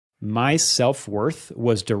my self-worth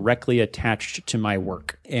was directly attached to my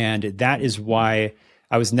work. And that is why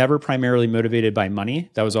I was never primarily motivated by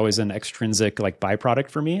money. That was always an extrinsic like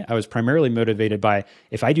byproduct for me. I was primarily motivated by,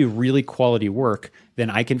 if I do really quality work,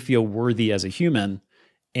 then I can feel worthy as a human.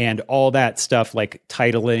 And all that stuff like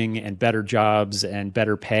titling and better jobs and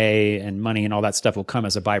better pay and money and all that stuff will come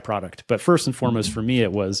as a byproduct. But first and foremost for me,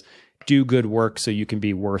 it was do good work so you can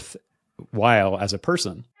be worthwhile as a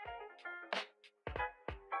person.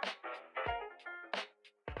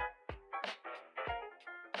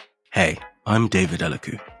 Hey, I'm David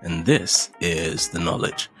Eliku, and this is The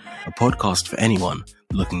Knowledge, a podcast for anyone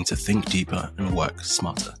looking to think deeper and work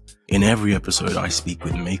smarter. In every episode, I speak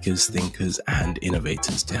with makers, thinkers, and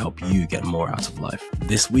innovators to help you get more out of life.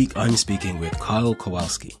 This week, I'm speaking with Kyle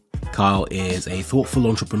Kowalski. Kyle is a thoughtful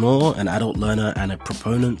entrepreneur, an adult learner, and a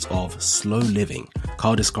proponent of slow living.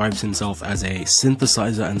 Kyle describes himself as a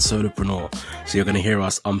synthesizer and solopreneur, so you're going to hear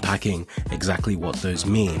us unpacking exactly what those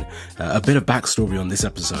mean. A bit of backstory on this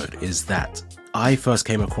episode is that I first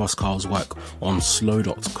came across Kyle's work on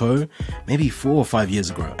slow.co maybe 4 or 5 years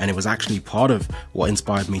ago, and it was actually part of what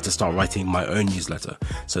inspired me to start writing my own newsletter.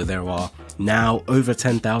 So there are now over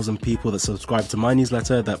 10,000 people that subscribe to my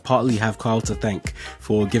newsletter that partly have Kyle to thank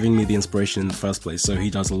for giving me the inspiration in the first place. So he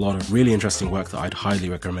does a lot of really interesting work that I'd highly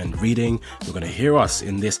recommend reading. You're going to hear us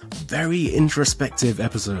in this very introspective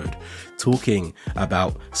episode talking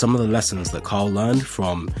about some of the lessons that Kyle learned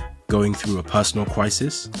from going through a personal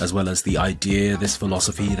crisis, as well as the idea, this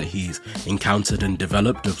philosophy that he's encountered and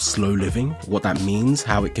developed of slow living, what that means,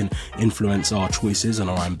 how it can influence our choices and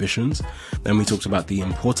our ambitions. Then we talked about the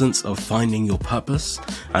importance of finding your purpose,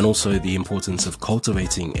 and also the importance of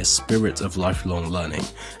cultivating a spirit of lifelong learning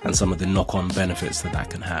and some of the knock-on benefits that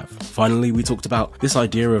can have. Finally, we talked about this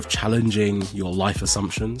idea of challenging your life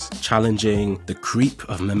assumptions, challenging the creep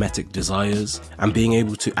of mimetic desires, and being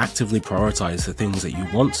able to actively prioritize the things that you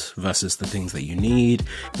want versus the things that you need.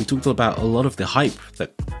 We talked about a lot of the hype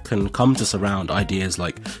that can come to surround ideas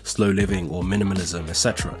like slow living or minimalism,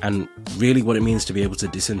 etc. And really what it means to be able to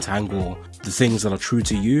disentangle the things that are true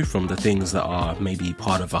to you from the things that are maybe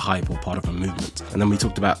part of a hype or part of a movement. And then we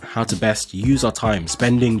talked about how to best use our time,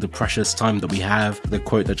 spending the precious time that we have. The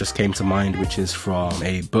quote that just came to mind, which is from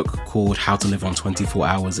a book called How to Live on 24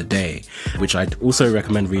 Hours a Day, which I'd also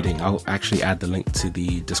recommend reading. I'll actually add the link to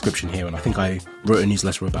the description here, and I think I wrote a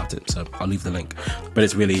newsletter about it, so I'll leave the link. But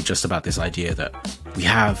it's really just about this idea that we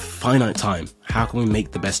have finite time. How can we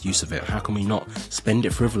make the best use of it? How can we not spend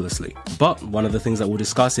it frivolously? But one of the things that we'll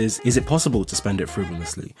discuss is it possible to spend it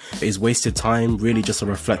frivolously? Is wasted time really just a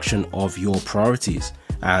reflection of your priorities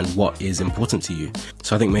and what is important to you?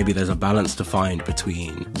 So I think maybe there's a balance to find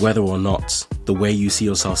between whether or not the way you see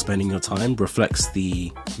yourself spending your time reflects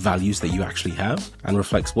the values that you actually have and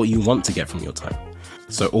reflects what you want to get from your time.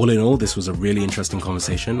 So all in all, this was a really interesting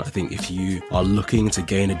conversation. I think if you are looking to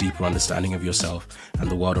gain a deeper understanding of yourself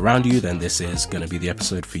and the world around you, then this is going to be the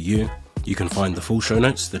episode for you. You can find the full show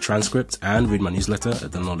notes, the transcript, and read my newsletter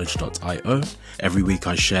at theknowledge.io. Every week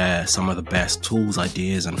I share some of the best tools,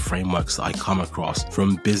 ideas, and frameworks that I come across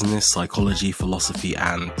from business, psychology, philosophy,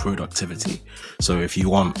 and productivity. So if you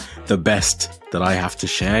want the best that I have to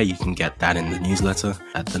share, you can get that in the newsletter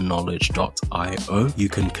at theknowledge.io. You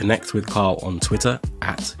can connect with Kyle on Twitter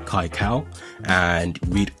at KaiKow and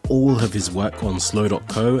read all of his work on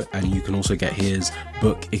slow.co, and you can also get his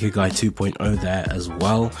book Ikigai 2.0 there as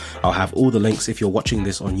well. I'll have all the links. If you're watching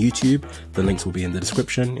this on YouTube, the links will be in the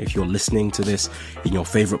description. If you're listening to this in your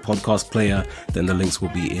favorite podcast player, then the links will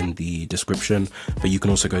be in the description. But you can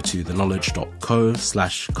also go to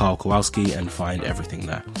theknowledge.co/Kyle Kowalski and find everything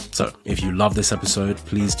there. So if you love this episode,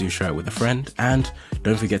 please do share it with a friend, and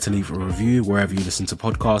don't forget to leave a review wherever you listen to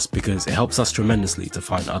podcasts, because it helps us tremendously to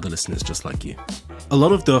find other listeners just like you. A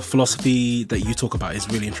lot of the philosophy that you talk about is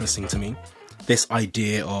really interesting to me. This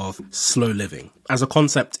idea of slow living as a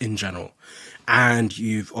concept in general. And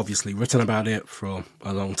you've obviously written about it for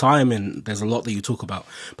a long time, and there's a lot that you talk about.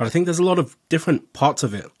 But I think there's a lot of different parts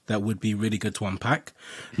of it that would be really good to unpack,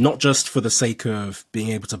 not just for the sake of being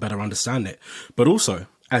able to better understand it, but also,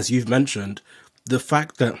 as you've mentioned, the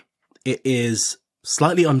fact that it is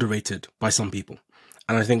slightly underrated by some people.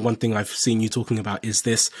 And I think one thing I've seen you talking about is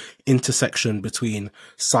this intersection between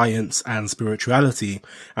science and spirituality,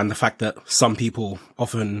 and the fact that some people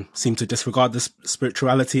often seem to disregard this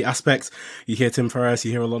spirituality aspect. You hear Tim Ferriss,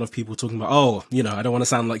 you hear a lot of people talking about, I don't want to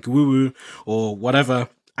sound like woo-woo or whatever.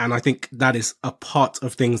 And I think that is a part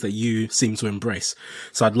of things that you seem to embrace.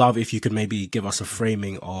 So I'd love if you could maybe give us a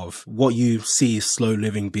framing of what you see slow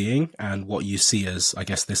living being and what you see as, I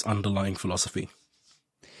guess, this underlying philosophy.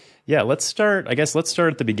 Yeah, let's start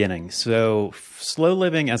at the beginning. So, slow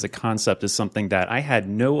living as a concept is something that I had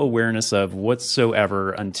no awareness of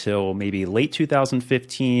whatsoever until maybe late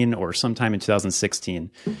 2015 or sometime in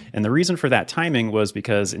 2016. And the reason for that timing was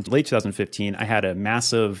because in late 2015, I had a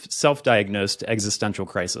massive self-diagnosed existential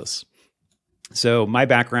crisis. So, my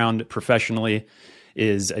background professionally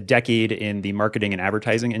is a decade in the marketing and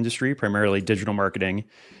advertising industry, primarily digital marketing.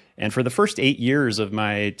 And for the first 8 years of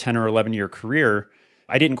my 10 or 11-year career,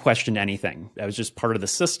 I didn't question anything. I was just part of the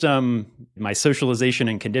system. My socialization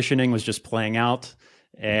and conditioning was just playing out,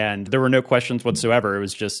 and there were no questions whatsoever. It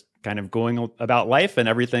was just kind of going about life, and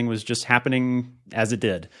everything was just happening as it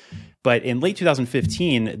did. But in late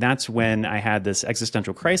 2015, that's when I had this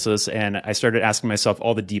existential crisis, and I started asking myself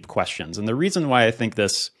all the deep questions. And the reason why I think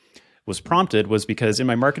this was prompted was because in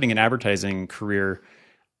my marketing and advertising career,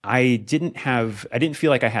 I didn't feel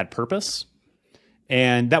like I had purpose.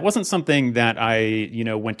 And that wasn't something that I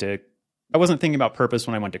wasn't thinking about purpose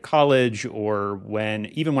when I went to college, or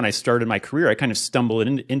even when I started my career. I kind of stumbled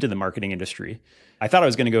into the marketing industry. I thought I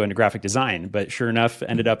was going to go into graphic design, but sure enough,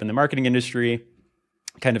 ended up in the marketing industry,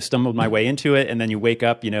 kind of stumbled my way into it. And then you wake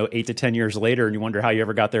up, 8 to 10 years later, and you wonder how you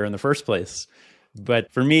ever got there in the first place. But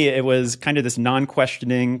for me, it was kind of this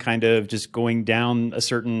non-questioning, kind of just going down a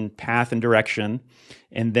certain path and direction.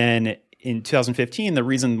 And then in 2015, the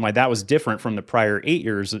reason why that was different from the prior 8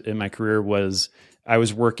 years in my career was I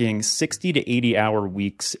was working 60 to 80-hour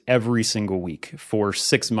weeks every single week for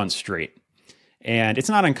 6 months straight. And it's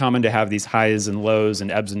not uncommon to have these highs and lows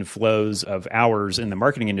and ebbs and flows of hours in the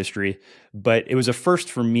marketing industry, but it was a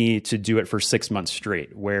first for me to do it for 6 months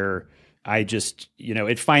straight, where I just,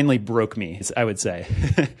 it finally broke me, I would say.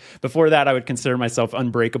 Before that, I would consider myself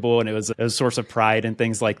unbreakable, and it was a source of pride and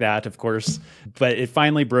things like that, of course. But it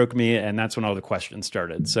finally broke me, and that's when all the questions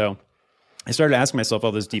started. So I started asking myself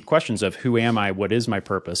all those deep questions of who am I? What is my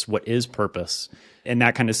purpose? What is purpose? And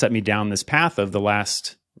that kind of set me down this path of the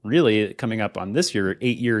last, really coming up on this year,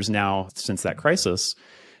 8 years now since that crisis,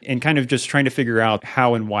 and kind of just trying to figure out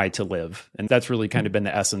how and why to live. And that's really kind of been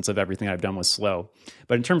the essence of everything I've done with Slow.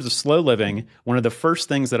 But in terms of slow living, one of the first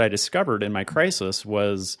things that I discovered in my crisis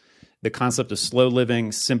was the concept of slow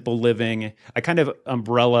living, simple living. I kind of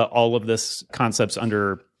umbrella all of this concepts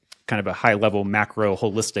under kind of a high level macro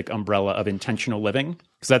holistic umbrella of intentional living,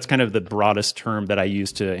 because that's kind of the broadest term that I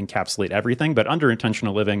use to encapsulate everything. But under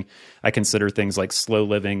intentional living, I consider things like slow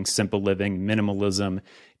living, simple living, minimalism,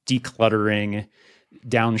 decluttering,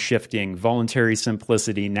 downshifting, voluntary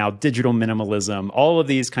simplicity, now digital minimalism. All of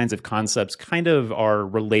these kinds of concepts kind of are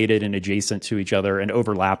related and adjacent to each other and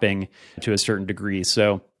overlapping to a certain degree.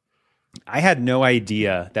 So I had no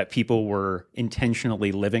idea that people were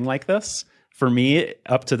intentionally living like this. For me,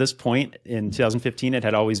 up to this point in 2015, it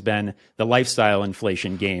had always been the lifestyle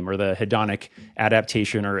inflation game, or the hedonic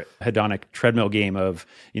adaptation or hedonic treadmill game of,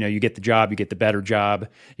 you get the job, you get the better job,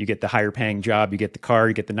 you get the higher paying job, you get the car,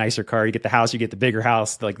 you get the nicer car, you get the house, you get the bigger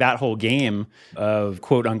house. Like that whole game of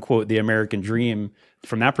quote unquote the American dream.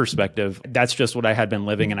 From that perspective, that's just what I had been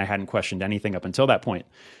living, and I hadn't questioned anything up until that point.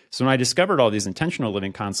 So when I discovered all these intentional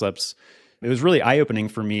living concepts, it was really eye-opening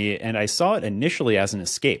for me, and I saw it initially as an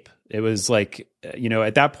escape. It was like,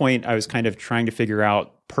 at that point, I was kind of trying to figure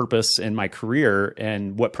out purpose in my career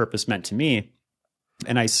and what purpose meant to me.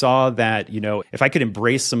 And I saw that, if I could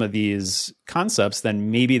embrace some of these concepts, then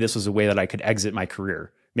maybe this was a way that I could exit my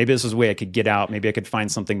career. Maybe this was a way I could get out. Maybe I could find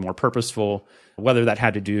something more purposeful, whether that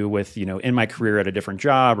had to do with, in my career at a different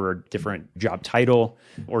job or a different job title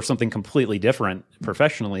or something completely different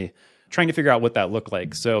professionally, trying to figure out what that looked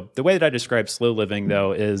like. So the way that I describe slow living,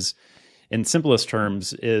 though, is in simplest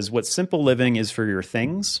terms, is what simple living is for your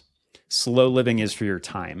things, slow living is for your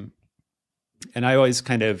time. And that always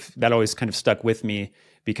kind of stuck with me,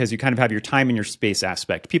 because you kind of have your time and your space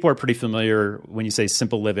aspect. People are pretty familiar when you say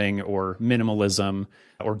simple living or minimalism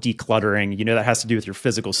or decluttering, that has to do with your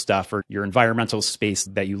physical stuff or your environmental space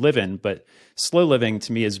that you live in. But slow living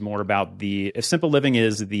to me is more about if simple living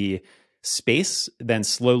is the space, then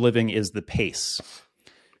slow living is the pace.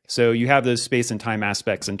 So you have those space and time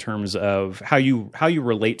aspects in terms of how you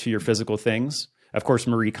relate to your physical things. Of course,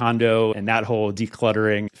 Marie Kondo and that whole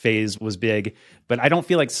decluttering phase was big, but I don't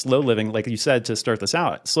feel like slow living, like you said to start this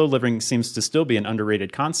out, slow living seems to still be an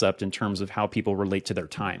underrated concept in terms of how people relate to their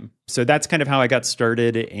time. So that's kind of how I got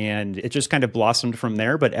started, and it just kind of blossomed from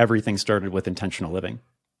there, but everything started with intentional living.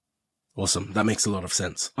 Awesome. That makes a lot of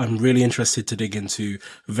sense. I'm really interested to dig into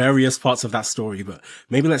various parts of that story, but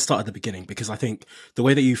maybe let's start at the beginning, because I think the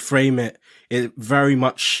way that you frame it, it very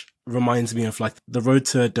much reminds me of like the road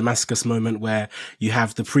to Damascus moment, where you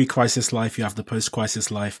have the pre-crisis life, you have the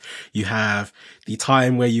post-crisis life, you have the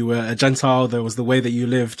time where you were a Gentile, there was the way that you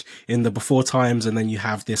lived in the before times, and then you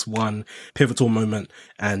have this one pivotal moment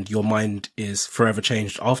and your mind is forever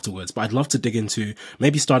changed afterwards. But I'd love to dig into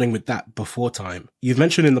maybe starting with that before time. You've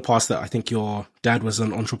mentioned in the past that I think your dad was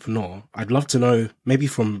an entrepreneur. I'd love to know, maybe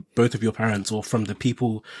from both of your parents or from the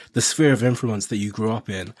people, the sphere of influence that you grew up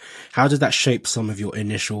in, how did that shape some of your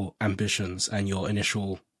initial ambitions and your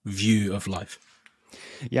initial view of life?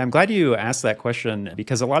 Yeah, I'm glad you asked that question,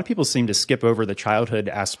 because a lot of people seem to skip over the childhood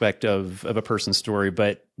aspect of a person's story.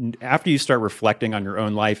 But after you start reflecting on your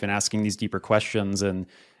own life and asking these deeper questions and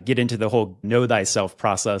get into the whole know thyself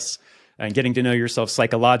process and getting to know yourself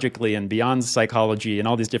psychologically and beyond psychology and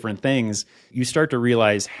all these different things, you start to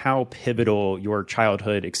realize how pivotal your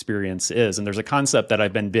childhood experience is. And there's a concept that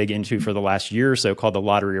I've been big into for the last year or so called the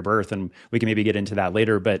lottery of birth. And we can maybe get into that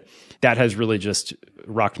later, but that has really just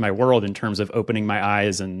rocked my world in terms of opening my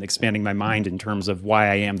eyes and expanding my mind in terms of why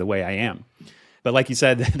I am the way I am. But like you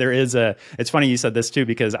said, it's funny you said this too,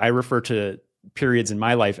 because I refer to periods in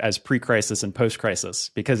my life as pre-crisis and post-crisis,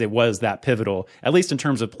 because it was that pivotal, at least in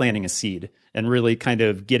terms of planting a seed and really kind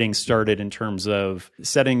of getting started in terms of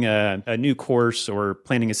setting a new course or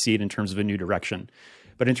planting a seed in terms of a new direction.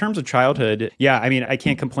 But in terms of childhood, yeah, I mean, I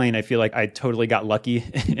can't complain. I feel like I totally got lucky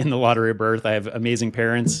in the lottery of birth. I have amazing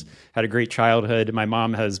parents, had a great childhood. My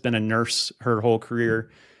mom has been a nurse her whole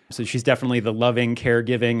career. So she's definitely the loving,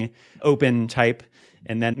 caregiving, open type.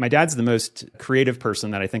 And then my dad's the most creative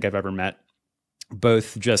person that I think I've ever met,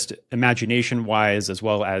 both just imagination-wise as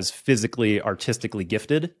well as physically, artistically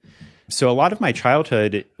gifted. So a lot of my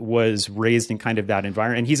childhood was raised in kind of that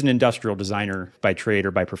environment. And he's an industrial designer by trade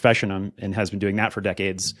or by profession, and has been doing that for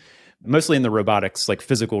decades, mostly in the robotics, like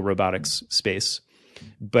physical robotics space.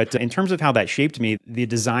 But in terms of how that shaped me, the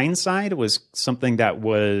design side was something that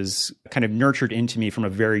was kind of nurtured into me from a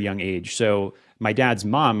very young age. So my dad's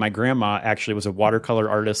mom, my grandma, actually was a watercolor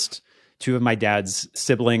artist. Two of my dad's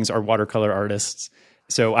siblings are watercolor artists.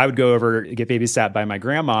 So I would go over, get babysat by my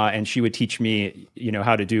grandma, and she would teach me,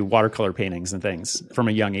 how to do watercolor paintings and things from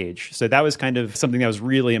a young age. So that was kind of something that was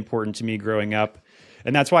really important to me growing up.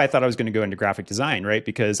 And that's why I thought I was going to go into graphic design, right?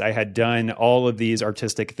 Because I had done all of these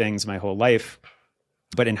artistic things my whole life.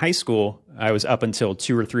 But in high school, I was up until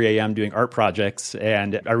 2 or 3 a.m. doing art projects.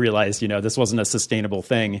 And I realized, this wasn't a sustainable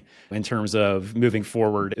thing in terms of moving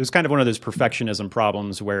forward. It was kind of one of those perfectionism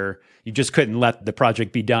problems where you just couldn't let the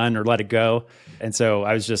project be done or let it go. And so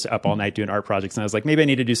I was just up all night doing art projects. And I was like, maybe I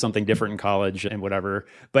need to do something different in college and whatever.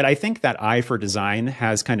 But I think that eye for design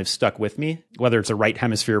has kind of stuck with me, whether it's a right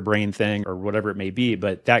hemisphere brain thing or whatever it may be.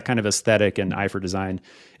 But that kind of aesthetic and eye for design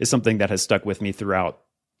is something that has stuck with me throughout,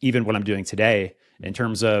 even what I'm doing today. In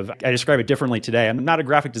terms of, I describe it differently today. I'm not a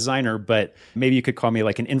graphic designer, but maybe you could call me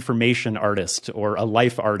like an information artist or a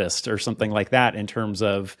life artist or something like that, in terms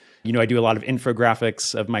of, I do a lot of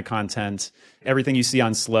infographics of my content. Everything you see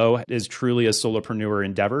on Slow is truly a solopreneur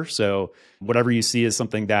endeavor. So whatever you see is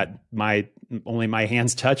something that only my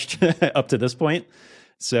hands touched up to this point.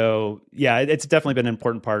 So yeah, it's definitely been an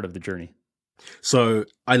important part of the journey. So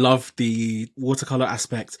I love the watercolor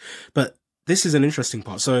aspect, but this is an interesting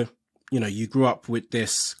part. So you grew up with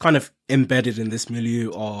this kind of embedded in this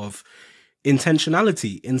milieu of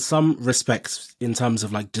intentionality in some respects, in terms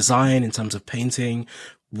of like design, in terms of painting.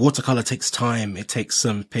 Watercolor takes time. It takes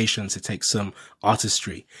some patience. It takes some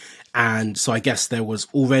artistry. And so I guess there was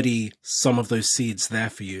already some of those seeds there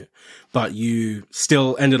for you, but you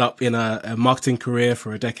still ended up in a marketing career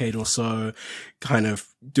for a decade or so, kind of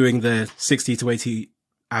doing the 60 to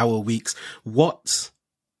 80-hour weeks. What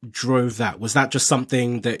drove that? Was that just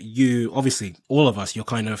something that you, obviously all of us,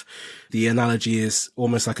 the analogy is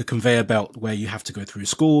almost like a conveyor belt where you have to go through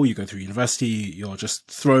school, you go through university, you're just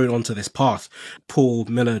thrown onto this path. Paul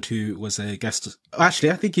Millard, who was a guest, actually,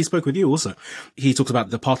 I think he spoke with you also. He talks about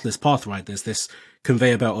the pathless path, right? There's this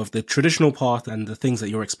conveyor belt of the traditional path and the things that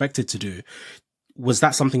you're expected to do. Was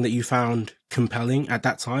that something that you found compelling at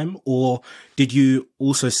that time? Or did you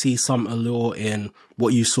also see some allure in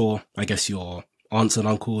what you saw, I guess, your aunts and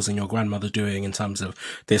uncles and your grandmother doing in terms of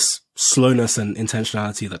this slowness and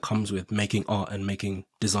intentionality that comes with making art and making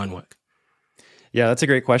design work? Yeah, that's a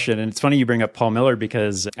great question. And it's funny you bring up Paul Miller,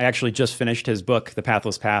 because I actually just finished his book, The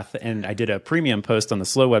Pathless Path, and I did a premium post on the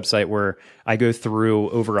Slow website where I go through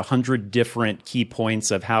over 100 different key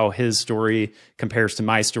points of how his story compares to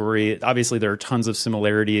my story. Obviously, there are tons of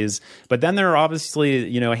similarities, but then there are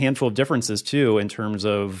obviously, a handful of differences too, in terms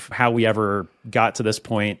of how we ever got to this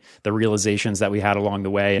point, the realizations that we had along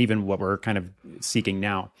the way, and even what we're kind of seeking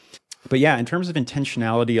now. But yeah, in terms of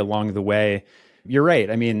intentionality along the way, You're right.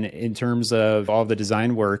 I mean, in terms of all the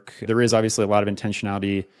design work, there is obviously a lot of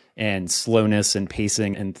intentionality and slowness and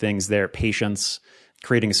pacing and things there, patience,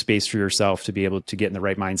 creating a space for yourself to be able to get in the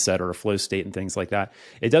right mindset or a flow state and things like that.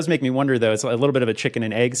 It does make me wonder, though, it's a little bit of a chicken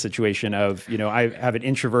and egg situation of, I have an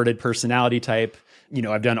introverted personality type.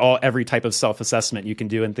 I've done every type of self-assessment you can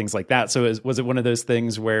do and things like that. So was it one of those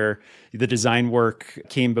things where the design work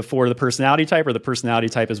came before the personality type, or the personality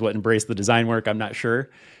type is what embraced the design work? I'm not sure.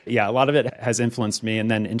 Yeah, a lot of it has influenced me. And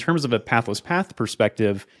then in terms of a pathless path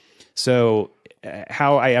perspective, so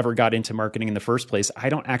how I ever got into marketing in the first place, I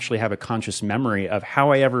don't actually have a conscious memory of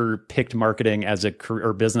how I ever picked marketing as a career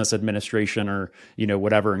or business administration or,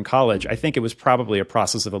 whatever in college. I think it was probably a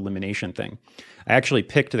process of elimination thing. I actually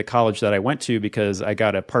picked the college that I went to because I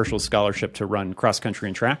got a partial scholarship to run cross country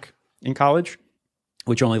and track in college,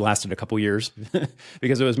 which only lasted a couple years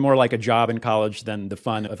because it was more like a job in college than the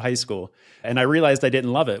fun of high school. And I realized I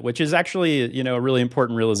didn't love it, which is actually, a really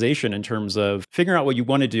important realization in terms of figuring out what you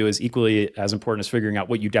want to do is equally as important as figuring out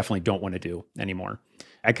what you definitely don't want to do anymore.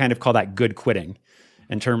 I kind of call that good quitting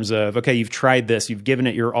in terms of, okay, you've tried this, you've given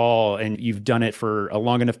it your all, and you've done it for a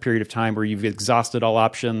long enough period of time where you've exhausted all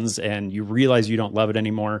options and you realize you don't love it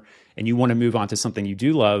anymore and you want to move on to something you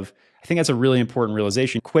do love. I think that's a really important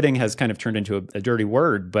realization. Quitting has kind of turned into a dirty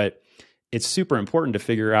word, but it's super important to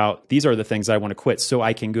figure out these are the things I want to quit so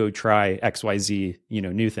I can go try XYZ,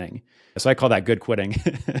 new thing. So I call that good quitting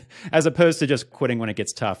as opposed to just quitting when it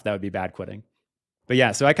gets tough. That would be bad quitting. But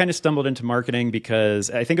yeah, so I kind of stumbled into marketing because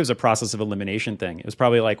I think it was a process of elimination thing. It was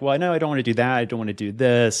probably like, well, no, I don't want to do that. I don't want to do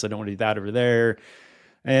this. I don't want to do that over there.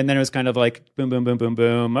 And then it was kind of like boom, boom, boom, boom,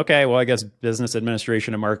 boom. Okay, well, I guess business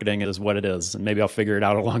administration and marketing is what it is. And maybe I'll figure it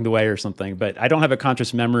out along the way or something. But I don't have a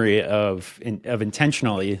conscious memory of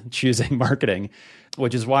intentionally choosing marketing,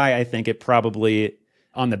 which is why I think it probably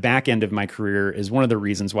on the back end of my career is one of the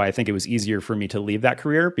reasons why I think it was easier for me to leave that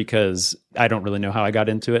career, because I don't really know how I got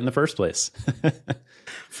into it in the first place.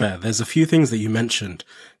 Fair. There's a few things that you mentioned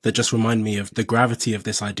that just remind me of the gravity of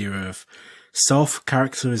this idea of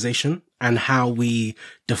self-characterization and how we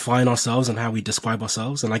define ourselves and how we describe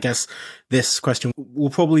ourselves. And I guess this question will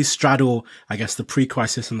probably straddle, the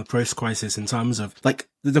pre-crisis and the post-crisis in terms of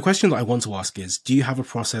the question that I want to ask is, do you have a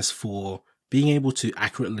process for being able to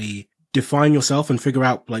accurately define yourself and figure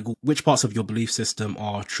out which parts of your belief system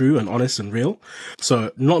are true and honest and real?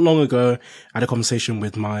 So not long ago, I had a conversation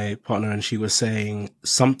with my partner and she was saying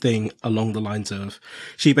something along the lines of,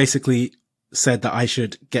 she basically said that I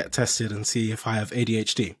should get tested and see if I have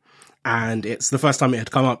ADHD. And it's the first time it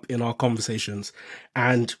had come up in our conversations.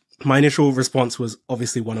 And my initial response was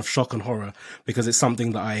obviously one of shock and horror, because it's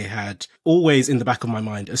something that I had always in the back of my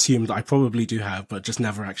mind assumed that I probably do have, but just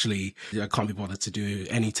never actually, I can't be bothered to do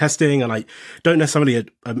any testing. And I don't necessarily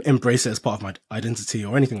embrace it as part of my identity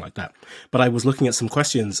or anything like that. But I was looking at some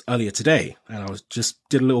questions earlier today and I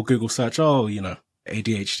did a little Google search,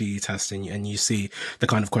 ADHD testing, and you see the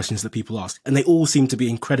kind of questions that people ask. And they all seem to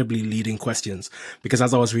be incredibly leading questions, because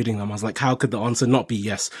as I was reading them, I was like, how could the answer not be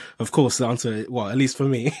yes? Of course, the answer, well, at least for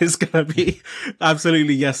me, is going to be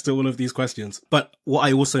absolutely yes to all of these questions. But what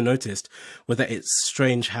I also noticed was that it's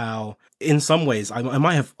strange how, in some ways, I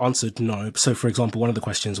might have answered no. So, for example, one of the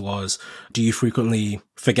questions was, do you frequently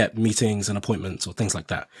forget meetings and appointments or things like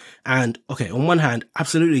that? And okay, on one hand,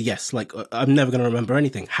 absolutely yes. I'm never going to remember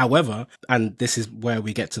anything. However, and this is where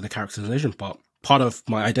we get to the characterization part of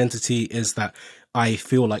my identity is that I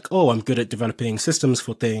feel like, I'm good at developing systems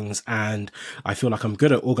for things, and I feel like I'm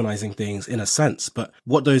good at organizing things in a sense. But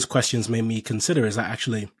what those questions made me consider is that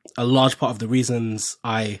actually a large part of the reasons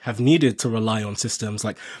I have needed to rely on systems,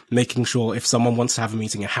 like making sure if someone wants to have a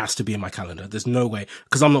meeting, it has to be in my calendar. There's no way,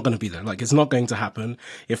 because I'm not going to be there. It's not going to happen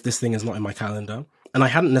if this thing is not in my calendar. And I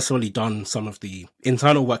hadn't necessarily done some of the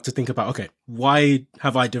internal work to think about, okay, why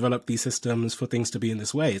have I developed these systems for things to be in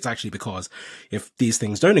this way? It's actually because if these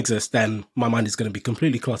things don't exist, then my mind is going to be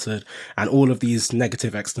completely cluttered and all of these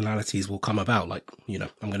negative externalities will come about. I'm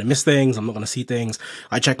going to miss things. I'm not going to see things.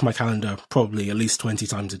 I check my calendar probably at least 20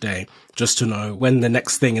 times a day just to know when the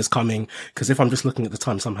next thing is coming. Because if I'm just looking at the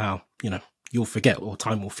time, somehow, you'll forget or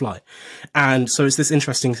time will fly. And so it's this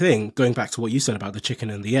interesting thing, going back to what you said about the chicken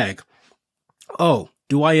and the egg.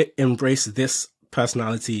 Do I embrace this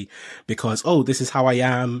personality because, this is how I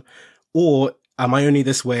am? Or am I only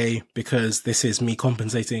this way because this is me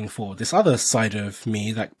compensating for this other side of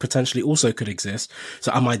me that potentially also could exist?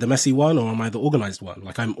 So am I the messy one or am I the organized one?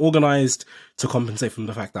 I'm organized to compensate from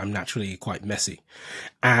the fact that I'm naturally quite messy.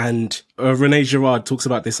 And Rene Girard talks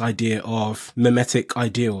about this idea of mimetic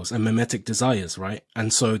ideals and mimetic desires, right?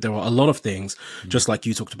 And so there are a lot of things, just like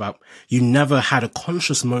you talked about, you never had a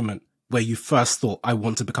conscious moment where you first thought, I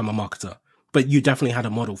want to become a marketer. but you definitely had a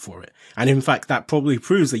model for it. And in fact, that probably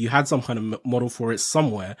proves that you had some kind of model for it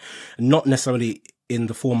somewhere, not necessarily in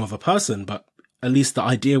the form of a person, but at least the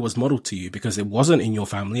idea was modeled to you because it wasn't in your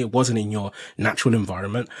family. It wasn't in your natural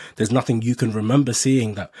environment. There's nothing you can remember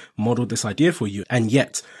seeing that modeled this idea for you. And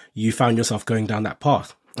yet you found yourself going down that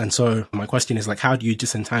path. And so my question is like, how do you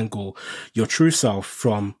disentangle your true self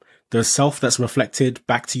from the self that's reflected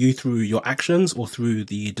back to you through your actions or through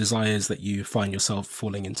the desires that you find yourself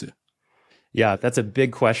falling into? Yeah, that's a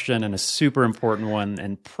big question and a super important one,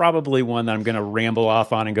 and probably one that I'm going to ramble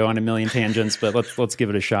off on and go on a million tangents, but let's give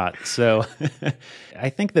it a shot. So I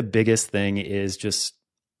think the biggest thing is just,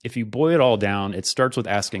 if you boil it all down, it starts with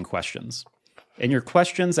asking questions. And your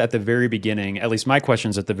questions at the very beginning, at least my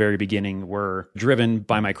questions at the very beginning, were driven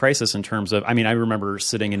by my crisis in terms of, I remember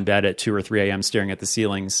sitting in bed at 2 or 3 a.m. staring at the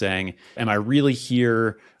ceiling saying, am I really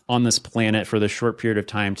here on this planet for this short period of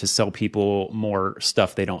time to sell people more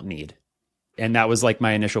stuff they don't need? And that was like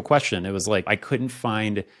my initial question. It was like, I couldn't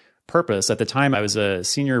find purpose. At the time, I was a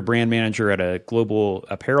senior brand manager at a global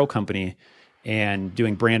apparel company and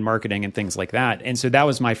doing brand marketing and things like that. And so that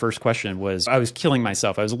was my first question. Was I was killing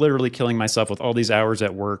myself. I was literally killing myself with all these hours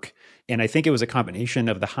at work. And I think it was a combination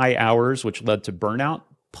of the high hours, which led to burnout,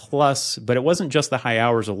 but it wasn't just the high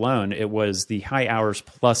hours alone. It was the high hours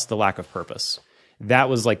plus the lack of purpose. That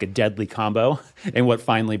was like a deadly combo and what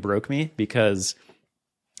finally broke me, because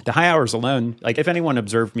the high hours alone, like if anyone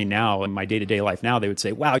observed me now in my day-to-day life now, they would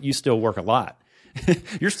say, wow, you still work a lot.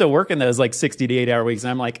 You're still working those like 60 to 8 hour weeks.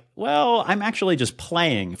 And I'm like, well, I'm actually just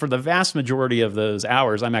playing. For the vast majority of those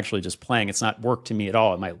hours, I'm actually just playing. It's not work to me at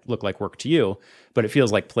all. It might look like work to you, but it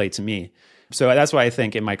feels like play to me. So that's why I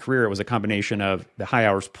think in my career, it was a combination of the high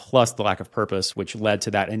hours plus the lack of purpose, which led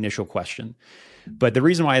to that initial question. But the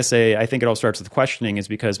reason why I say I think it all starts with questioning is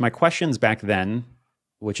because my questions back then,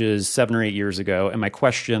 which is 7 or 8 years ago, and my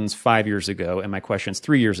questions 5 years ago, and my questions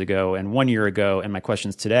 3 years ago, and 1 year ago, and my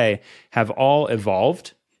questions today have all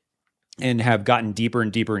evolved and have gotten deeper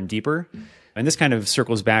and deeper and deeper. And this kind of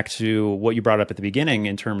circles back to what you brought up at the beginning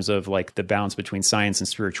in terms of like the balance between science and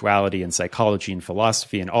spirituality and psychology and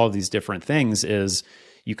philosophy and all of these different things. Is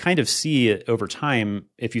you kind of see over time,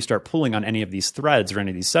 if you start pulling on any of these threads or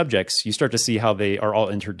any of these subjects, you start to see how they are all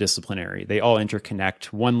interdisciplinary. They all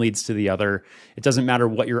interconnect. One leads to the other. It doesn't matter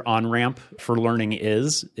what your on-ramp for learning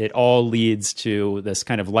is. It all leads to this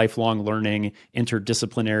kind of lifelong learning,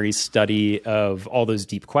 interdisciplinary study of all those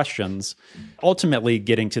deep questions, ultimately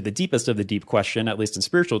getting to the deepest of the deep question, at least in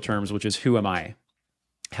spiritual terms, which is, who am I?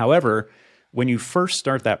 However, when you first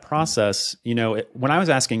start that process, when I was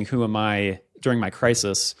asking, who am I, during my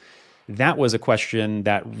crisis, that was a question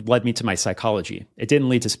that led me to my psychology. It didn't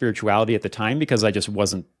lead to spirituality at the time because I just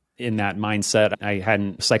wasn't in that mindset. I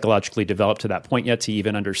hadn't psychologically developed to that point yet to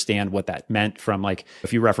even understand what that meant, from like,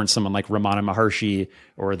 if you reference someone like Ramana Maharshi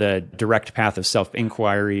or the direct path of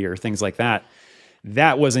self-inquiry or things like that,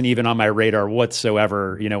 that wasn't even on my radar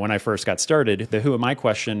whatsoever. When I first got started, the who am I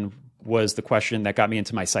question was the question that got me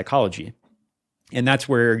into my psychology. And that's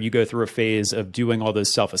where you go through a phase of doing all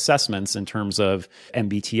those self-assessments in terms of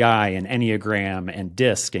MBTI and Enneagram and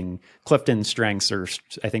DISC and Clifton Strengths, or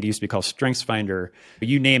I think it used to be called Strengths Finder.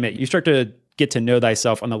 You name it, you start to get to know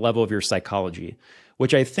thyself on the level of your psychology,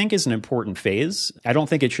 which I think is an important phase. I don't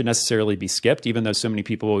think it should necessarily be skipped, even though so many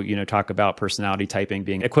people, talk about personality typing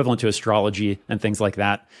being equivalent to astrology and things like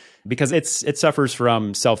that, because it suffers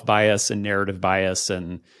from self-bias and narrative bias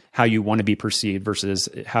and how you want to be perceived versus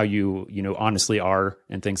how you honestly are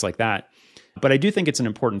and things like that. But I do think it's an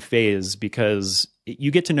important phase because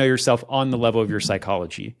you get to know yourself on the level of your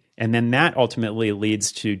psychology. And then that ultimately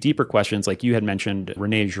leads to deeper questions, like you had mentioned,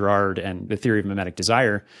 Rene Girard and the theory of mimetic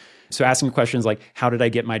desire. So asking questions like, how did I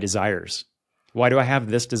get my desires? Why do I have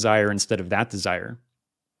this desire instead of that desire?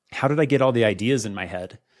 How did I get all the ideas in my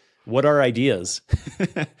head? What are ideas?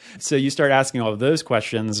 So you start asking all of those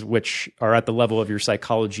questions, which are at the level of your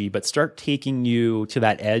psychology, but start taking you to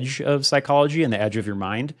that edge of psychology and the edge of your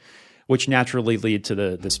mind, which naturally lead to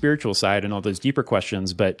the spiritual side and all those deeper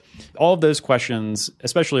questions. But all of those questions,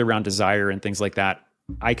 especially around desire and things like that,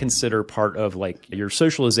 I consider part of like your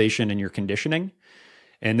socialization and your conditioning.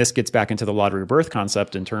 And this gets back into the lottery birth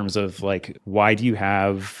concept in terms of like, why do you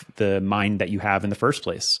have the mind that you have in the first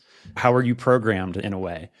place? How are you programmed in a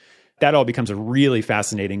way? That all becomes a really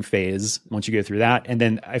fascinating phase once you go through that. And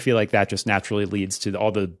then I feel like that just naturally leads to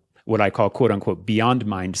all the, what I call quote unquote, beyond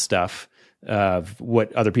mind stuff of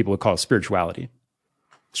what other people would call spirituality.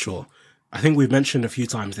 Sure. I think we've mentioned a few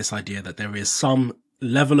times this idea that there is some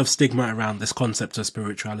level of stigma around this concept of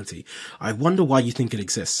spirituality. I wonder why you think it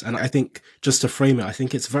exists. And I think, just to frame it, I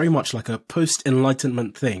think it's very much like a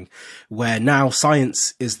post-enlightenment thing where now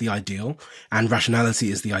science is the ideal and rationality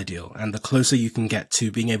is the ideal. And the closer you can get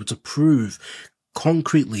to being able to prove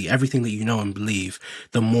concretely everything that you know and believe,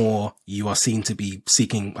 the more you are seen to be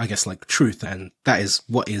seeking, I guess, like truth. And that is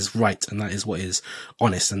what is right. And that is what is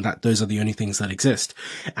honest. And that those are the only things that exist.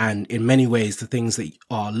 And in many ways, the things that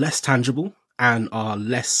are less tangible and are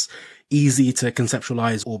less easy to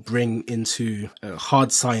conceptualize or bring into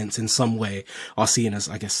hard science in some way are seen as,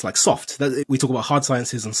 I guess, like soft. We talk about hard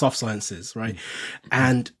sciences and soft sciences, right?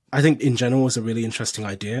 And I think in general is a really interesting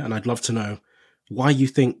idea. And I'd love to know why you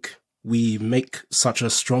think we make such a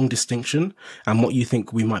strong distinction and what you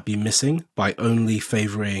think we might be missing by only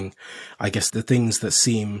favoring, I guess, the things that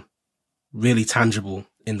seem really tangible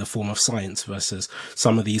in the form of science versus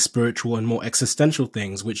some of these spiritual and more existential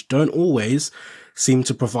things, which don't always seem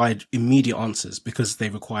to provide immediate answers because they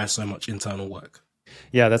require so much internal work.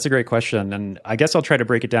 Yeah, that's a great question. And I guess I'll try to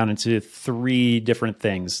break it down into three different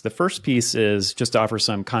things. The first piece is, just to offer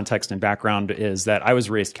some context and background, is that I was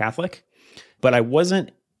raised Catholic, but I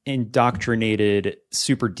wasn't indoctrinated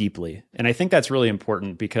super deeply. And I think that's really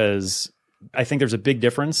important because I think there's a big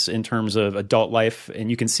difference in terms of adult life, and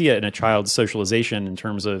you can see it in a child's socialization in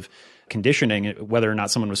terms of conditioning, whether or not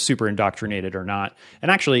someone was super indoctrinated or not. And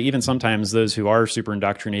actually, even sometimes those who are super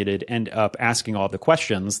indoctrinated end up asking all the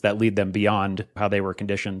questions that lead them beyond how they were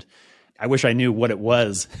conditioned. I wish I knew what it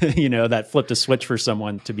was, that flipped a switch for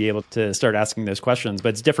someone to be able to start asking those questions, but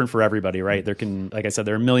it's different for everybody, right? Like I said,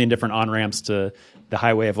 there are a million different on-ramps to the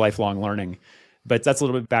highway of lifelong learning, but that's a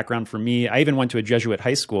little bit of background for me. I even went to a Jesuit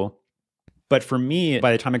high school, but for me,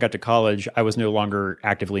 by the time I got to college, I was no longer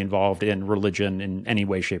actively involved in religion in any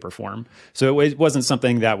way, shape, or form. So it wasn't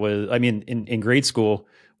something that was, in grade school,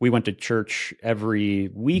 we went to church every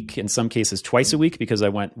week, in some cases twice a week, because I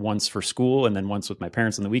went once for school and then once with my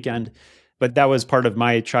parents on the weekend. But that was part of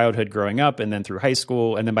my childhood growing up, and then through high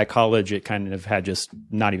school. And then by college, it kind of had just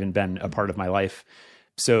not even been a part of my life.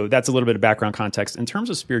 So that's a little bit of background context. In terms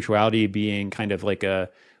of spirituality being kind of like a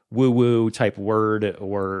woo-woo type word,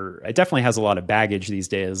 or it definitely has a lot of baggage these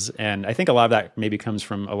days. And I think a lot of that maybe comes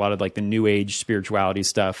from a lot of like the new age spirituality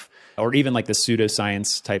stuff, or even like the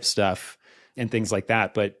pseudoscience type stuff and things like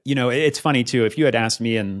that. But, it's funny too, if you had asked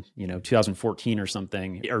me in, 2014 or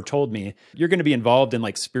something, or told me you're going to be involved in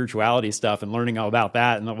like spirituality stuff and learning all about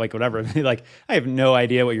that and like whatever, like, I have no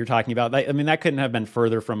idea what you're talking about. That couldn't have been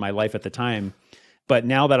further from my life at the time. But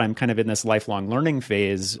now that I'm kind of in this lifelong learning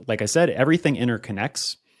phase, like I said, everything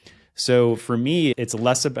interconnects. So for me, it's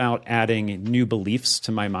less about adding new beliefs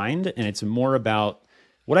to my mind, and it's more about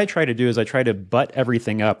what I try to do is I try to butt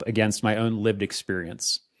everything up against my own lived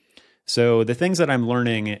experience. So the things that I'm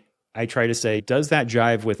learning, I try to say, does that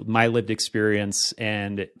jive with my lived experience?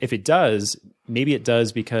 And if it does, maybe it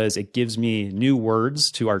does because it gives me new words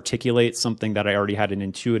to articulate something that I already had an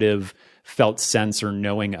intuitive felt sense or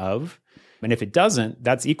knowing of. And if it doesn't,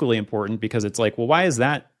 that's equally important because it's like, well, why is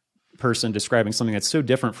that person describing something that's so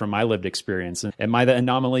different from my lived experience? Am I the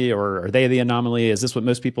anomaly, or are they the anomaly? Is this what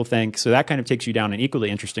most people think? So that kind of takes you down an equally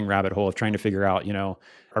interesting rabbit hole of trying to figure out,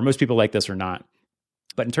 are most people like this or not?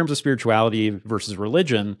 But in terms of spirituality versus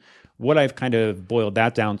religion, what I've kind of boiled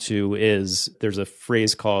that down to is there's a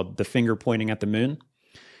phrase called the finger pointing at the moon.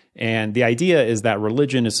 And the idea is that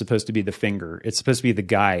religion is supposed to be the finger. It's supposed to be the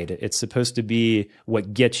guide. It's supposed to be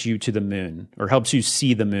what gets you to the moon, or helps you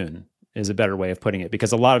see the moon, is a better way of putting it.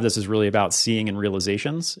 Because a lot of this is really about seeing and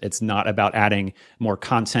realizations. It's not about adding more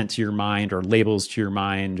content to your mind or labels to your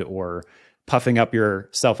mind or puffing up your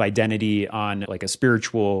self-identity on like a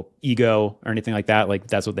spiritual ego or anything like that. Like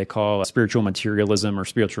that's what they call spiritual materialism or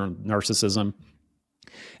spiritual narcissism.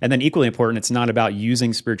 And then equally important, it's not about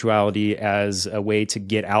using spirituality as a way to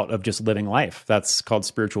get out of just living life. That's called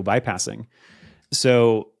spiritual bypassing.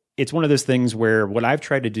 So it's one of those things where what I've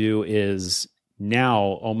tried to do is now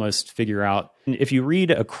almost figure out, if you read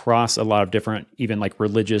across a lot of different, even like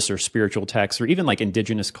religious or spiritual texts, or even like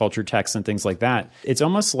indigenous culture texts and things like that, it's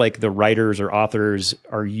almost like the writers or authors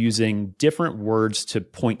are using different words to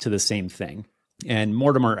point to the same thing. And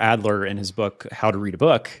Mortimer Adler, in his book, How to Read a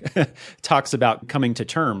Book, talks about coming to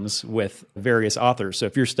terms with various authors. So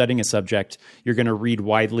if you're studying a subject, you're going to read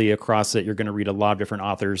widely across it. You're going to read a lot of different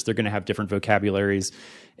authors. They're going to have different vocabularies.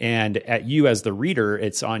 And at you as the reader,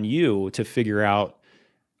 it's on you to figure out,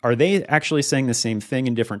 are they actually saying the same thing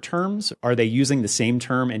in different terms? Are they using the same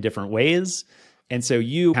term in different ways? And so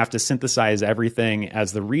you have to synthesize everything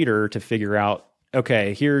as the reader to figure out,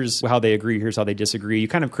 okay, here's how they agree, here's how they disagree. You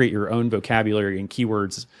kind of create your own vocabulary and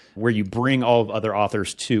keywords where you bring all of other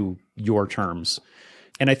authors to your terms.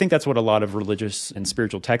 And I think that's what a lot of religious and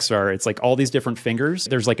spiritual texts are. It's like all these different fingers.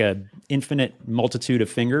 There's like a infinite multitude of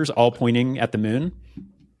fingers all pointing at the moon.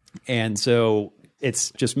 And so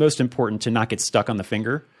it's just most important to not get stuck on the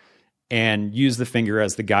finger and use the finger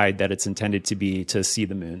as the guide that it's intended to be to see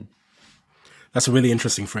the moon. That's a really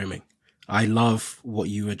interesting framing. I love what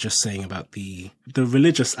you were just saying about the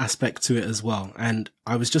religious aspect to it as well. And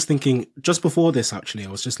I was just thinking, just before this, actually,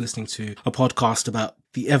 I was just listening to a podcast about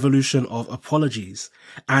the evolution of apologies.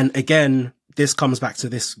 And again, this comes back to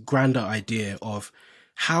this grander idea of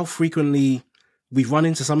how frequently we run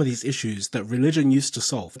into some of these issues that religion used to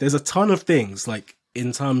solve. There's a ton of things, like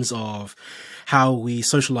in terms of how we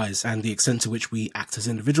socialize and the extent to which we act as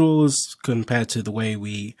individuals compared to the way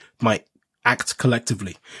we might act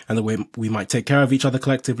collectively, and the way we might take care of each other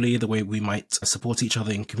collectively, the way we might support each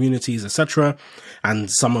other in communities, etc. And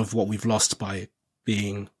some of what we've lost by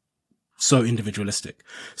being so individualistic.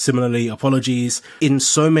 Similarly, apologies in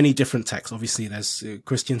so many different texts. Obviously, there's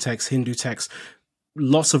Christian texts, Hindu texts,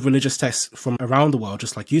 lots of religious texts from around the world,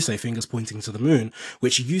 just like you say, fingers pointing to the moon,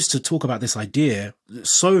 which used to talk about this idea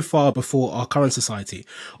so far before our current society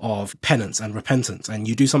of penance and repentance. And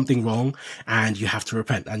you do something wrong and you have to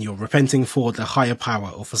repent, and you're repenting for the higher power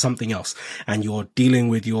or for something else. And you're dealing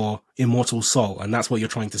with your immortal soul. And that's what you're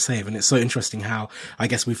trying to save. And it's so interesting how I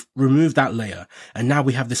guess we've removed that layer. And now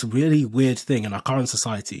we have this really weird thing in our current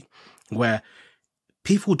society where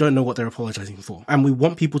people don't know what they're apologizing for. And we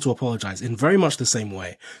want people to apologize in very much the same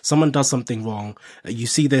way. Someone does something wrong. You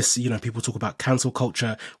see this, people talk about cancel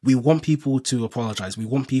culture. We want people to apologize. We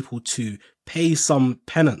want people to pay some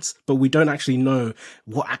penance, but we don't actually know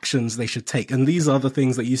what actions they should take. And these are the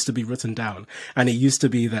things that used to be written down. And it used to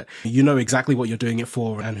be that you know exactly what you're doing it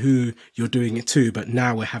for and who you're doing it to. But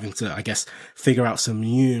now we're having to, I guess, figure out some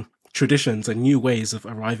new traditions and new ways of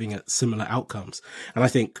arriving at similar outcomes. And I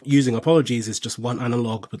think using apologies is just one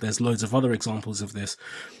analog, but there's loads of other examples of this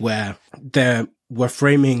where there were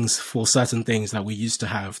framings for certain things that we used to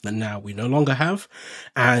have that now we no longer have.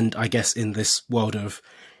 And I guess in this world of,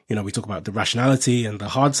 we talk about the rationality and the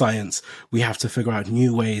hard science, we have to figure out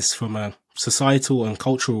new ways from a societal and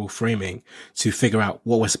cultural framing to figure out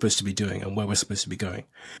what we're supposed to be doing and where we're supposed to be going.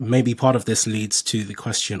 Maybe part of this leads to the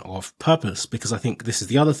question of purpose, because I think this is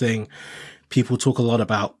the other thing. People talk a lot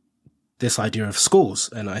about this idea of schools.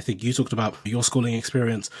 And I think you talked about your schooling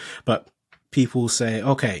experience, but people say,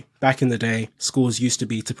 okay, back in the day, schools used to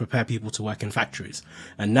be to prepare people to work in factories.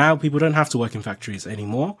 And now people don't have to work in factories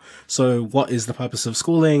anymore. So what is the purpose of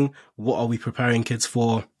schooling? What are we preparing kids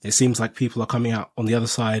for? It seems like people are coming out on the other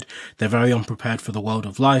side. They're very unprepared for the world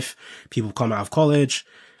of life. People come out of college.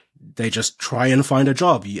 They just try and find a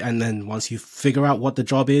job. And then once you figure out what the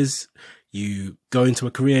job is, you go into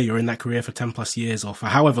a career, you're in that career for 10 plus years or for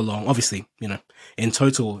however long. Obviously, in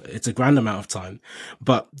total, it's a grand amount of time,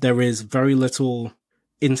 but there is very little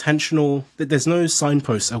there's no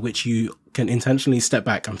signposts at which you can intentionally step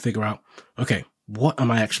back and figure out, okay, what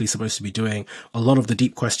am I actually supposed to be doing? A lot of the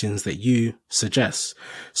deep questions that you suggest.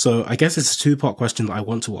 So I guess it's a two-part question that I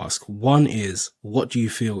want to ask. One is, what do you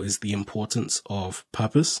feel is the importance of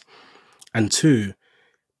purpose? And two,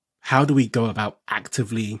 how do we go about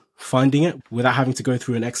actively finding it without having to go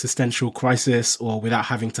through an existential crisis or without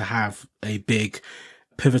having to have a big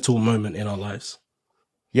pivotal moment in our lives?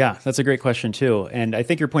 Yeah, that's a great question too. And I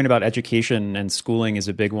think your point about education and schooling is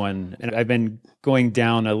a big one. And I've been going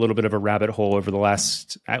down a little bit of a rabbit hole over the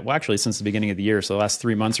last, actually since the beginning of the year, so the last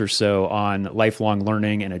 3 months or so, on lifelong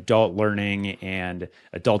learning and adult learning and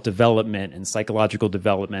adult development and psychological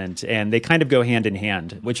development. And they kind of go hand in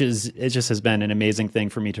hand, it just has been an amazing thing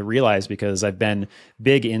for me to realize, because I've been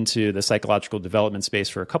big into the psychological development space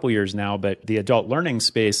for a couple years now, but the adult learning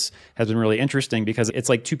space has been really interesting because it's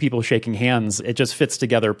like two people shaking hands. It just fits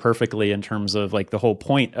together perfectly in terms of like the whole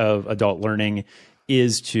point of adult learning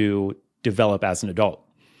is to develop as an adult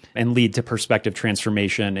and lead to perspective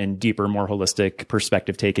transformation and deeper, more holistic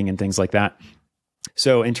perspective taking and things like that.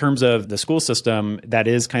 So in terms of the school system, that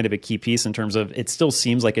is kind of a key piece in terms of it still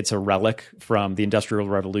seems like it's a relic from the Industrial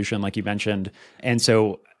Revolution, like you mentioned. And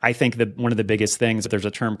so I think that one of the biggest things, there's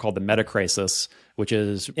a term called the meta crisis, which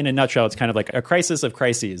is, in a nutshell, it's kind of like a crisis of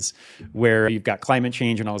crises, where you've got climate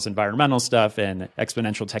change and all this environmental stuff and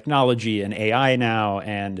exponential technology and AI now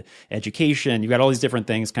and education. You've got all these different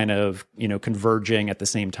things kind of, converging at the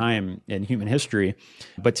same time in human history.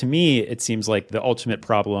 But to me, it seems like the ultimate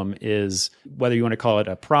problem is, whether you want to call it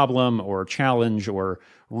a problem or challenge or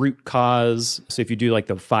root cause. So if you do like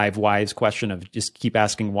the 5 whys question of just keep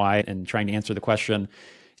asking why and trying to answer the question,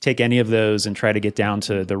 take any of those and try to get down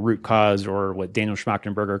to the root cause, or what Daniel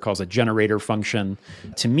Schmachtenberger calls a generator function.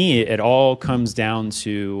 To me, it all comes down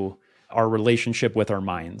to our relationship with our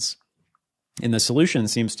minds. And the solution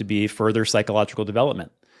seems to be further psychological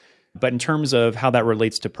development. But in terms of how that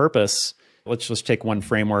relates to purpose, let's just take one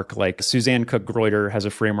framework. Like Suzanne Cook-Greuter has a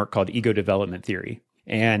framework called ego development theory.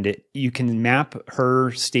 And you can map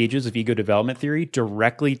her stages of ego development theory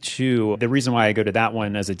directly to the reason why I go to that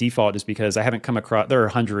one as a default is because I haven't come across, there are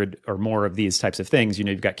 100 or more of these types of things.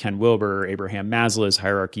 You've got Ken Wilber, Abraham Maslow's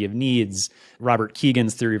hierarchy of needs, Robert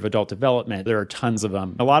Keegan's theory of adult development. There are tons of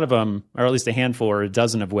them. A lot of them, or at least a handful or a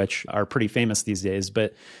dozen of which are pretty famous these days.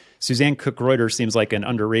 But Suzanne Cook-Greuter seems like an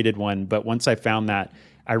underrated one. But once I found that,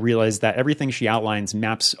 I realized that everything she outlines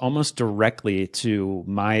maps almost directly to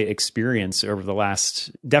my experience over the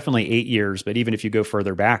last definitely 8 years. But even if you go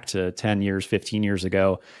further back to 10 years, 15 years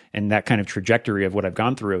ago, and that kind of trajectory of what I've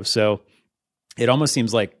gone through. So it almost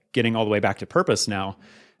seems like getting all the way back to purpose now.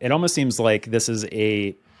 It almost seems like this is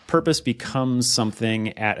purpose becomes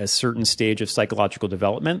something at a certain stage of psychological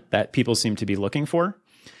development that people seem to be looking for.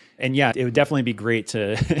 And yeah, it would definitely be great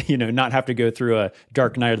to, not have to go through a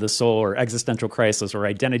dark night of the soul or existential crisis or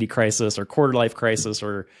identity crisis or quarter life crisis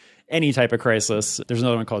or any type of crisis. There's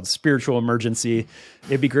another one called spiritual emergency.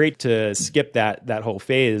 It'd be great to skip that whole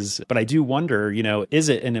phase. But I do wonder, is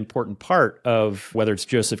it an important part of whether it's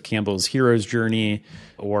Joseph Campbell's hero's journey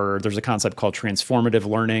or there's a concept called transformative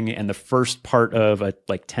learning. And the first part of a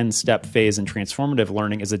 10-step phase in transformative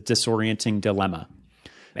learning is a disorienting dilemma.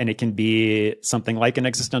 And it can be something like an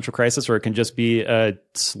existential crisis, or it can just be a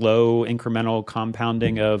slow incremental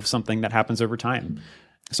compounding of something that happens over time.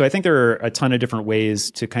 So I think there are a ton of different ways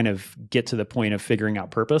to kind of get to the point of figuring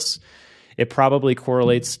out purpose. It probably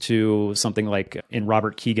correlates to something like in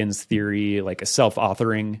Robert Keegan's theory, like a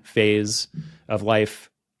self-authoring phase of life.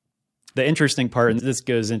 The interesting part, and this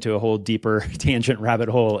goes into a whole deeper tangent rabbit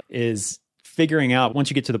hole, is figuring out, once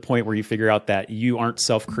you get to the point where you figure out that you aren't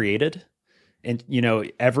self-created, and,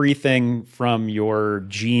 everything from your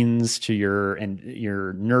genes to your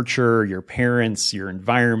nurture, your parents, your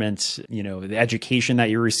environment, the education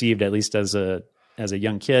that you received, at least as a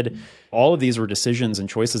young kid, all of these were decisions and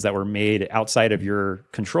choices that were made outside of your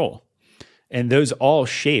control. And those all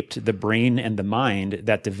shaped the brain and the mind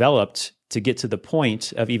that developed to get to the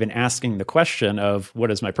point of even asking the question of,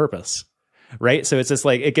 what is my purpose? Right? So it's just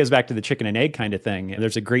like, it goes back to the chicken and egg kind of thing. And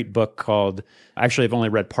there's a great book called, actually, I've only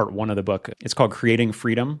read part 1 of the book. It's called Creating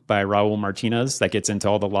Freedom by Raul Martinez. That gets into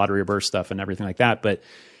all the lottery of birth stuff and everything like that. But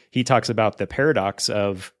he talks about the paradox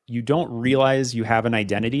of you don't realize you have an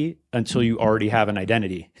identity until you already have an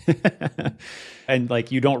identity. And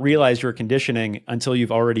you don't realize your conditioning until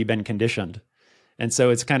you've already been conditioned. And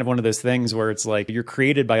so it's kind of one of those things where it's like you're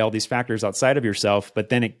created by all these factors outside of yourself, but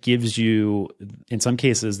then it gives you, in some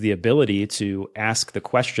cases, the ability to ask the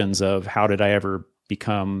questions of how did I ever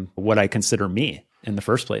become what I consider me in the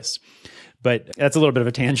first place? But that's a little bit of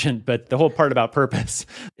a tangent. But the whole part about purpose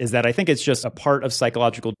is that I think it's just a part of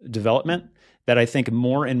psychological development that I think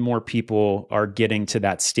more and more people are getting to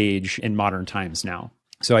that stage in modern times now.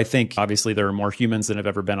 So I think obviously there are more humans than have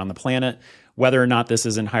ever been on the planet. Whether or not this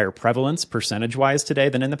is in higher prevalence percentage-wise today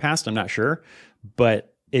than in the past, I'm not sure.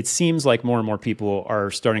 But it seems like more and more people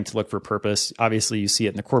are starting to look for purpose. Obviously, you see it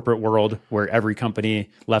in the corporate world where every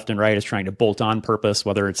company left and right is trying to bolt on purpose,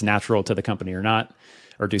 whether it's natural to the company or not,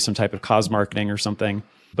 or do some type of cause marketing or something.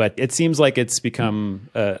 But it seems like it's become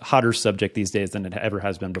a hotter subject these days than it ever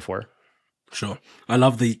has been before. Sure. I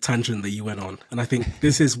love the tangent that you went on. And I think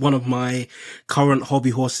this is one of my current hobby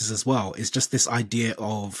horses as well. It's just this idea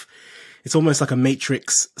of, it's almost like a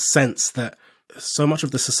matrix sense that so much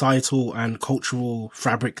of the societal and cultural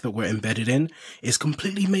fabric that we're embedded in is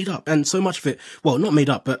completely made up. And so much of it, well, not made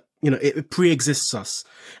up, but it pre-exists us.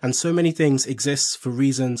 And so many things exist for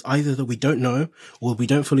reasons either that we don't know, or we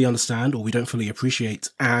don't fully understand, or we don't fully appreciate.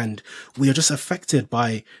 And we are just affected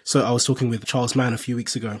by, so I was talking with Charles Mann a few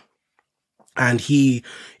weeks ago. And he,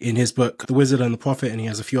 in his book, The Wizard and the Prophet, and he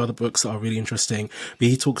has a few other books that are really interesting, but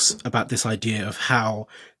he talks about this idea of how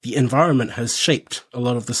the environment has shaped a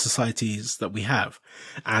lot of the societies that we have,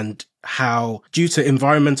 and how due to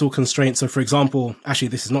environmental constraints, so for example, actually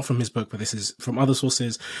this is not from his book, but this is from other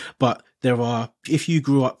sources, but if you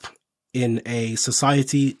grew up in a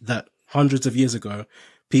society that hundreds of years ago,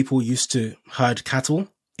 people used to herd cattle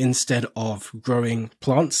instead of growing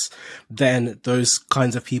plants, then those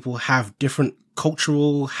kinds of people have different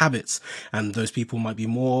cultural habits, and those people might be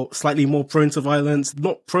slightly more prone to violence,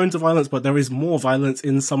 not prone to violence, but there is more violence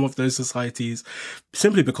in some of those societies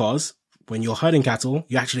simply because when you're herding cattle,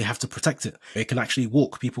 you actually have to protect it. It can actually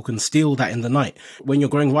walk. People can steal that in the night. When you're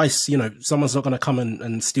growing rice, someone's not going to come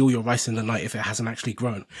and steal your rice in the night if it hasn't actually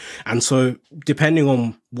grown. And so depending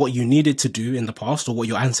on what you needed to do in the past or what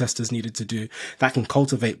your ancestors needed to do, that can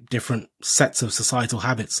cultivate different sets of societal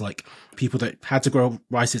habits. Like people that had to grow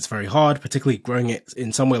rice, it's very hard, particularly growing it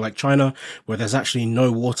in somewhere like China, where there's actually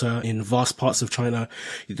no water in vast parts of China,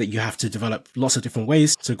 that you have to develop lots of different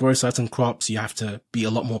ways to grow certain crops. You have to be a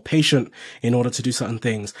lot more patient in order to do certain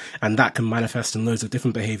things. And that can manifest in loads of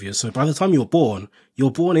different behaviors. So by the time you're born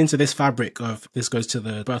into this fabric of, this goes to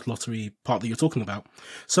the birth lottery part that you're talking about.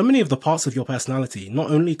 So many of the parts of your personality not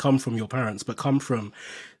only come from your parents, but come from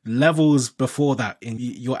levels before that in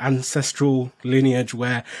your ancestral lineage,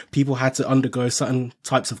 where people had to undergo certain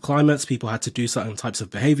types of climates, people had to do certain types of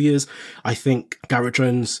behaviors. I think Garrett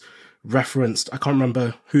Jones referenced, I can't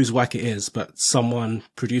remember whose work it is, but someone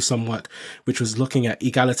produced some work which was looking at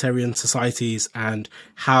egalitarian societies and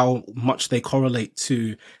how much they correlate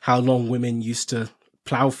to how long women used to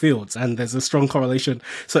plow fields. And there's a strong correlation.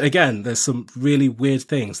 So again, there's some really weird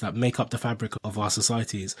things that make up the fabric of our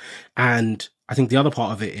societies. And I think the other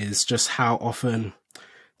part of it is just how often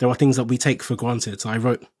there are things that we take for granted. So I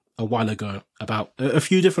wrote a while ago about a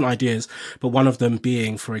few different ideas, but one of them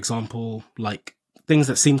being, for example, like things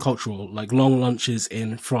that seem cultural, like long lunches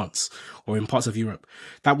in France or in parts of Europe.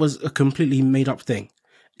 That was a completely made up thing.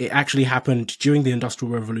 It actually happened during the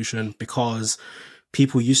Industrial Revolution because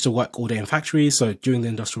people used to work all day in factories. So during the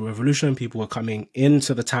Industrial Revolution, people were coming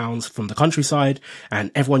into the towns from the countryside,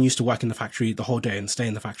 and everyone used to work in the factory the whole day and stay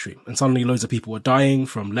in the factory. And suddenly loads of people were dying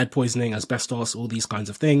from lead poisoning, asbestos, all these kinds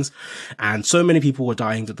of things. And so many people were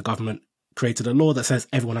dying that the government created a law that says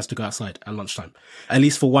everyone has to go outside at lunchtime, at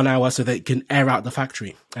least for 1 hour, so they can air out the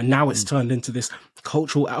factory. And now it's turned into this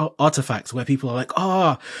cultural artifact where people are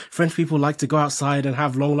like, French people like to go outside and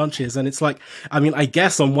have long lunches. And it's like, I mean, I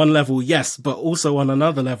guess on one level, yes, but also on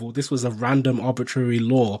another level, this was a random arbitrary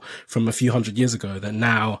law from a few hundred years ago that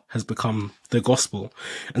now has become the gospel.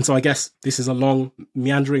 And so I guess this is a long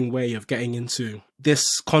meandering way of getting into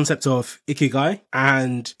this concept of Ikigai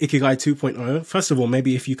and Ikigai 2.0. First of all,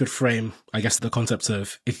 maybe if you could frame, I guess, the concept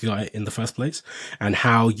of Ikigai in the first place and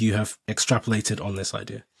how you have extrapolated on this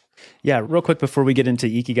idea. Yeah, real quick before we get into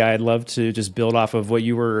Ikigai, I'd love to just build off of what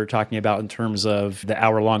you were talking about in terms of the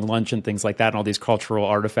hour-long lunch and things like that and all these cultural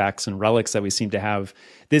artifacts and relics that we seem to have.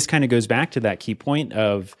 This kind of goes back to that key point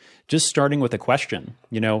of just starting with a question.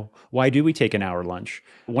 Why do we take an hour lunch?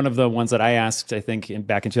 One of the ones that I asked, I think,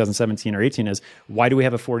 back in 2017 or 18 is, why do we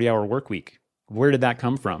have a 40-hour work week? Where did that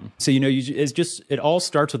come from? So, it all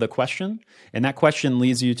starts with a question, and that question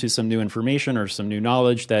leads you to some new information or some new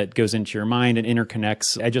knowledge that goes into your mind and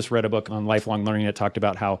interconnects. I just read a book on lifelong learning that talked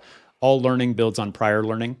about how all learning builds on prior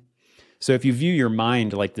learning. So if you view your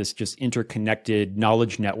mind like this just interconnected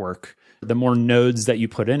knowledge network, the more nodes that you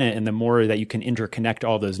put in it and the more that you can interconnect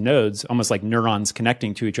all those nodes, almost like neurons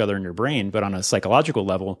connecting to each other in your brain, but on a psychological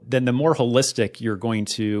level, then the more holistic you're going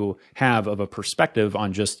to have of a perspective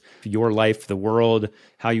on just your life, the world,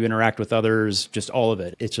 how you interact with others, just all of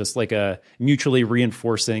it. It's just like a mutually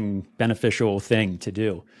reinforcing, beneficial thing to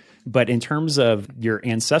do. But in terms of your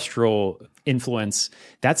ancestral influence,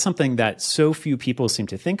 that's something that so few people seem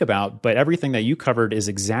to think about. But everything that you covered is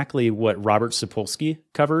exactly what Robert Sapolsky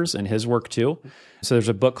covers in his work too. So there's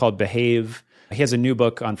a book called Behave. He has a new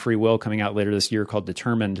book on free will coming out later this year called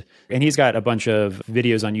Determined. And he's got a bunch of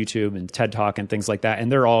videos on YouTube and TED Talk and things like that.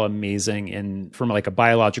 And they're all amazing. And from like a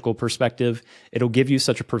biological perspective, it'll give you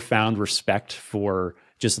such a profound respect for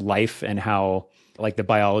just life and how like the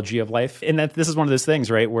biology of life. And that this is one of those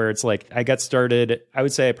things, right, where it's like I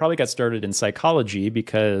would say I probably got started in psychology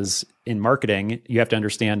because in marketing, you have to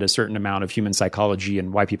understand a certain amount of human psychology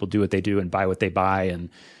and why people do what they do and buy what they buy and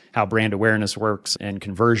how brand awareness works and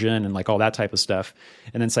conversion and like all that type of stuff.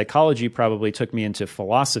 And then psychology probably took me into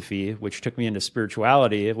philosophy, which took me into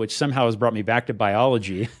spirituality, which somehow has brought me back to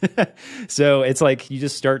biology. So it's like you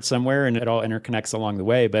just start somewhere and it all interconnects along the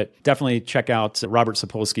way. But definitely check out Robert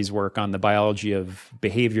Sapolsky's work on the biology of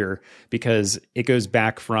behavior, because it goes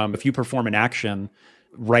back from if you perform an action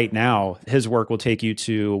right now, his work will take you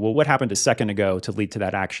to, well, what happened a second ago to lead to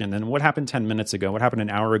that action? And what happened 10 minutes ago? What happened an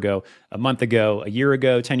hour ago, a month ago, a year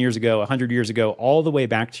ago, 10 years ago, 100 years ago, all the way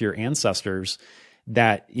back to your ancestors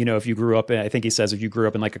that, if you grew up, I think he says, if you grew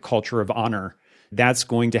up in like a culture of honor, that's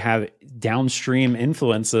going to have downstream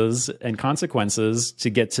influences and consequences to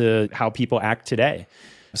get to how people act today.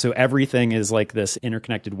 So everything is like this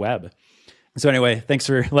interconnected web. So anyway, thanks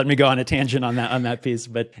for letting me go on a tangent on that piece.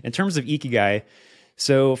 But in terms of Ikigai,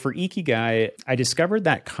 so for Ikigai, I discovered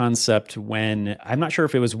that concept I'm not sure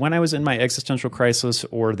if it was when I was in my existential crisis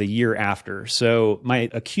or the year after. So my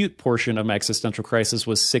acute portion of my existential crisis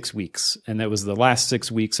was 6 weeks, and that was the last 6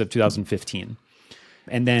 weeks of 2015.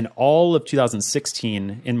 And then all of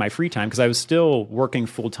 2016 in my free time, because I was still working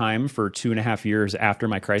full time for 2.5 years after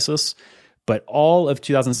my crisis, but all of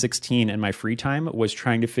 2016 in my free time was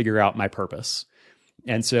trying to figure out my purpose.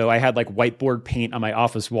 And so I had like whiteboard paint on my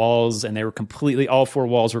office walls, and they were completely, all 4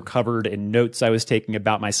 walls were covered in notes I was taking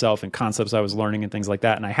about myself and concepts I was learning and things like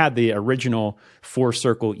that. And I had the original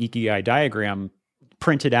 4-circle Ikigai diagram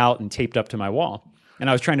printed out and taped up to my wall. And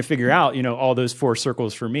I was trying to figure out, all those 4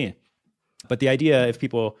 circles for me. But the idea, if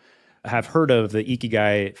people have heard of the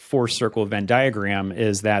Ikigai 4-circle Venn diagram,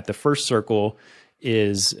 is that the first circle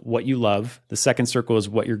is what you love. The second circle is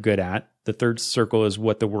what you're good at. The third circle is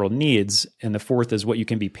what the world needs. And the fourth is what you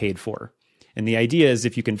can be paid for. And the idea is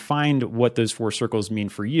if you can find what those 4 circles mean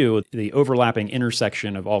for you, the overlapping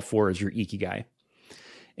intersection of all 4 is your Ikigai.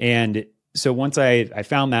 And so once I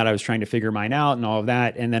found that, I was trying to figure mine out and all of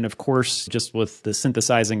that. And then, of course, just with the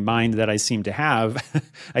synthesizing mind that I seem to have,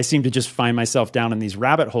 I seem to just find myself down in these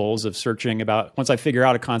rabbit holes of searching about, once I figure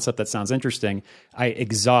out a concept that sounds interesting, I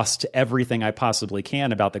exhaust everything I possibly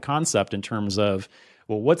can about the concept in terms of,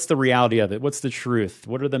 well, what's the reality of it? What's the truth?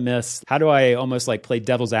 What are the myths? How do I almost like play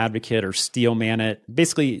devil's advocate or steel man it?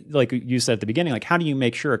 Basically, like you said at the beginning, like how do you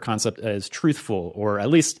make sure a concept is truthful or at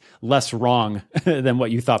least less wrong than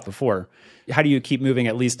what you thought before? How do you keep moving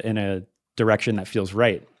at least in a direction that feels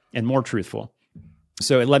right and more truthful?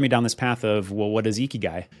 So it led me down this path of, well, what is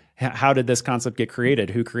Ikigai? How did this concept get created?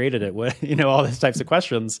 Who created it? What, all these types of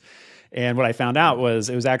questions. And what I found out was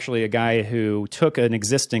it was actually a guy who took an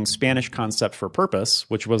existing Spanish concept for purpose,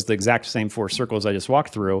 which was the exact same 4 circles I just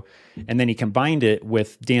walked through. And then he combined it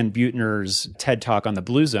with Dan Buettner's TED Talk on the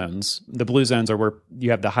blue zones. The blue zones are where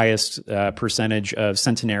you have the highest percentage of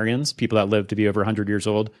centenarians, people that live to be over 100 years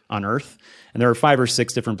old on Earth. And there are 5 or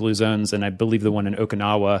 6 different blue zones. And I believe the one in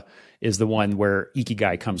Okinawa is the one where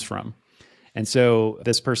Ikigai comes from. And so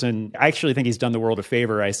this person, I actually think he's done the world a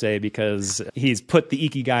favor, I say, because he's put the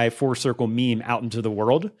Ikigai 4-circle meme out into the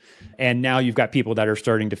world. And now you've got people that are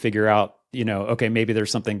starting to figure out, okay, maybe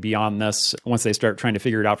there's something beyond this once they start trying to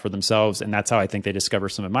figure it out for themselves. And that's how I think they discover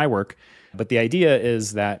some of my work. But the idea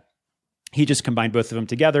is that he just combined both of them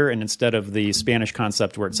together. And instead of the Spanish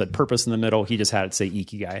concept where it said purpose in the middle, he just had it say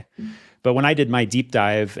Ikigai. But when I did my deep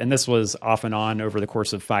dive, and this was off and on over the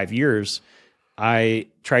course of 5 years, I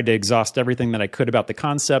tried to exhaust everything that I could about the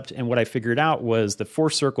concept. And what I figured out was the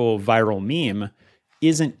 4-circle viral meme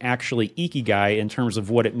isn't actually Ikigai in terms of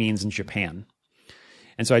what it means in Japan.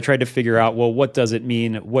 And so I tried to figure out, well, what does it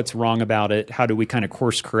mean? What's wrong about it? How do we kind of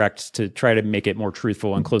course correct to try to make it more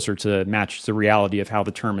truthful and closer to match the reality of how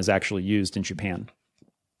the term is actually used in Japan?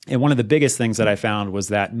 And one of the biggest things that I found was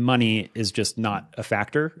that money is just not a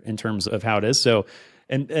factor in terms of how it is. So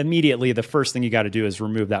and immediately, the first thing you got to do is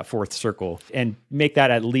remove that 4th circle and make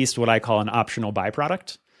that at least what I call an optional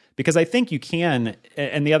byproduct. Because I think you can,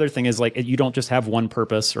 and the other thing is like, you don't just have one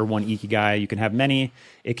purpose or one Ikigai, you can have many.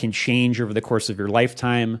 It can change over the course of your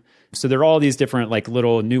lifetime. So there are all these different like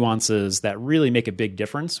little nuances that really make a big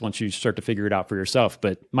difference once you start to figure it out for yourself.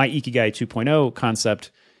 But my Ikigai 2.0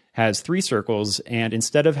 concept has 3 circles, and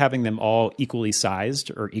instead of having them all equally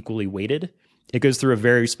sized or equally weighted, it goes through a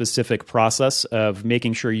very specific process of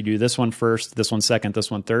making sure you do this one first, this one second, this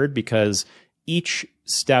one third, because each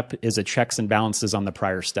step is a checks and balances on the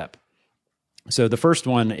prior step. So the first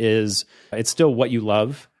one is, it's still what you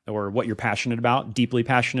love or what you're passionate about, deeply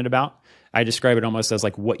passionate about. I describe it almost as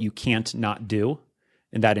like what you can't not do.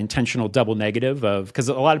 And that intentional double negative of, because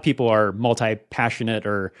a lot of people are multi-passionate,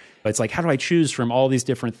 or it's like, how do I choose from all these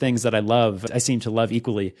different things that I love? I seem to love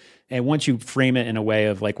equally. And once you frame it in a way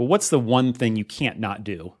of like, well, what's the one thing you can't not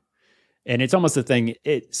do? And it's almost the thing,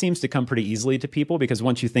 it seems to come pretty easily to people because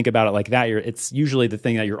once you think about it like that, it's usually the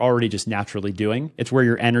thing that you're already just naturally doing. It's where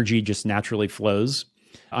your energy just naturally flows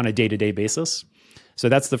on a day-to-day basis. So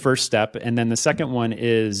that's the first step. And then the second one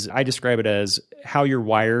is, I describe it as how you're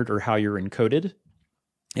wired or how you're encoded.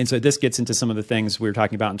 And so this gets into some of the things we were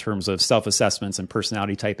talking about in terms of self-assessments and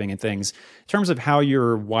personality typing and things, in terms of how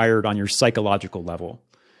you're wired on your psychological level.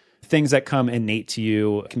 Things that come innate to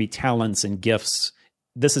you can be talents and gifts.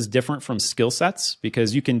 This is different from skill sets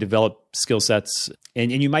because you can develop skill sets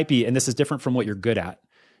and you might be, and this is different from what you're good at,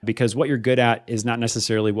 because what you're good at is not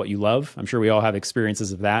necessarily what you love. I'm sure we all have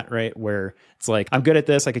experiences of that, right? Where it's like, I'm good at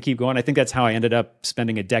this, I could keep going. I think that's how I ended up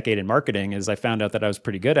spending a decade in marketing, is I found out that I was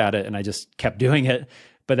pretty good at it and I just kept doing it.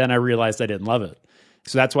 But then I realized I didn't love it.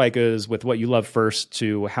 So that's why it goes with what you love first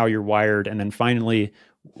to how you're wired. And then finally,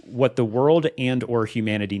 what the world and or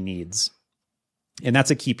humanity needs. And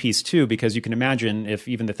that's a key piece too, because you can imagine if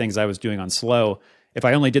even the things I was doing on Slow, if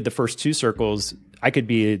I only did the first 2 circles, I could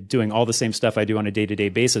be doing all the same stuff I do on a day-to-day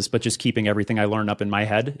basis, but just keeping everything I learn up in my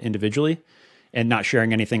head individually. and not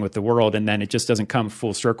sharing anything with the world. And then it just doesn't come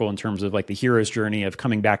full circle in terms of like the hero's journey of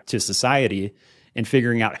coming back to society and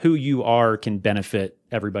figuring out who you are can benefit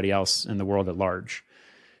everybody else in the world at large.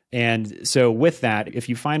 And so with that, if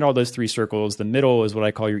you find all those three circles, the middle is what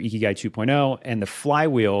I call your Ikigai 2.0, and the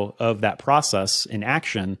flywheel of that process in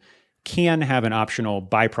action can have an optional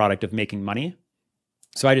byproduct of making money.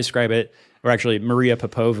 So I describe it, or actually Maria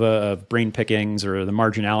Popova of Brain Pickings or the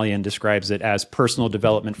Marginalian describes it as personal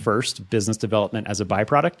development first, business development as a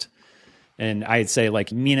byproduct. And I'd say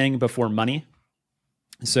like meaning before money.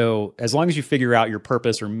 So as long as you figure out your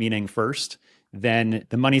purpose or meaning first, then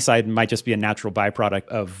the money side might just be a natural byproduct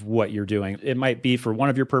of what you're doing. It might be for one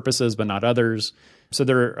of your purposes, but not others. So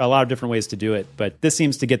there are a lot of different ways to do it, but this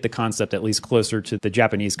seems to get the concept at least closer to the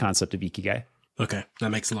Japanese concept of Ikigai. Okay,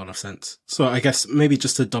 that makes a lot of sense. So I guess maybe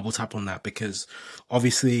just to double tap on that, because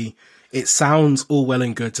obviously it sounds all well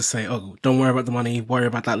and good to say, oh, don't worry about the money, worry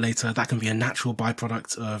about that later. That can be a natural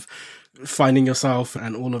byproduct of finding yourself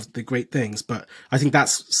and all of the great things. But I think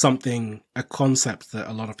that's something, a concept that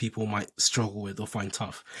a lot of people might struggle with or find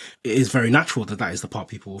tough. It is very natural that that is the part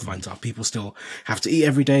people will find tough. People still have to eat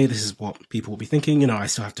every day. This is what people will be thinking. I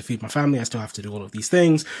still have to feed my family. I still have to do all of these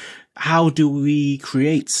things. How do we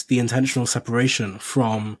create the intentional separation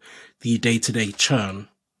from the day-to-day churn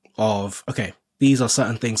of, okay, these are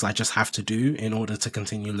certain things I just have to do in order to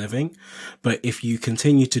continue living. But if you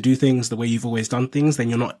continue to do things the way you've always done things, then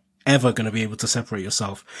you're not ever going to be able to separate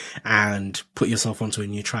yourself and put yourself onto a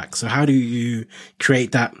new track. So how do you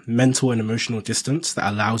create that mental and emotional distance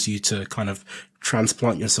that allows you to kind of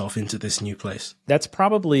transplant yourself into this new place? That's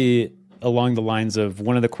probably along the lines of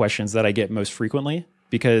one of the questions that I get most frequently,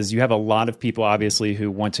 because you have a lot of people, obviously,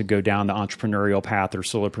 who want to go down the entrepreneurial path or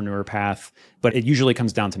solopreneur path, but it usually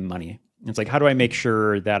comes down to money. It's like, how do I make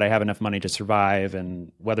sure that I have enough money to survive?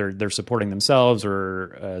 And whether they're supporting themselves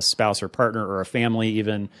or a spouse or partner or a family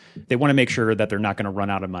even, they want to make sure that they're not going to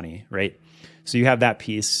run out of money, right? So you have that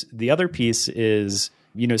piece. The other piece is,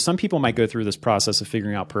 some people might go through this process of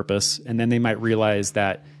figuring out purpose, and then they might realize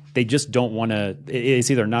that they just don't want to,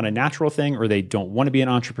 it's either not a natural thing, or they don't want to be an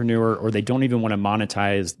entrepreneur, or they don't even want to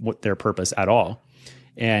monetize their purpose at all.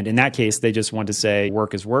 And in that case, they just want to say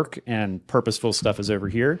work is work and purposeful stuff is over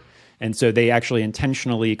here. And so they actually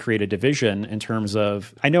intentionally create a division in terms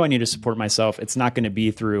of, I know I need to support myself. It's not going to be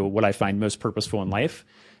through what I find most purposeful in life,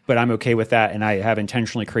 but I'm okay with that. And I have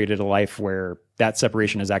intentionally created a life where that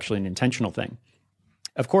separation is actually an intentional thing.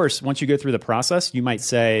 Of course, once you go through the process, you might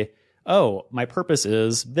say, oh, my purpose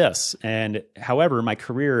is this. And however, my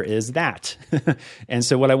career is that. And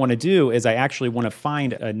so what I want to do is I actually want to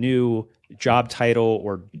find a new job title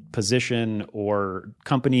or position or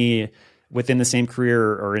company within the same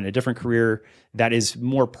career or in a different career that is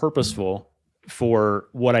more purposeful for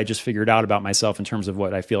what I just figured out about myself in terms of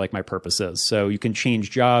what I feel like my purpose is. So you can change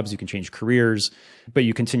jobs, you can change careers, but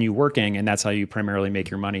you continue working, and that's how you primarily make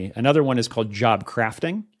your money. Another one is called job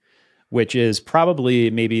crafting, which is probably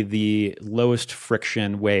maybe the lowest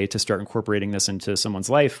friction way to start incorporating this into someone's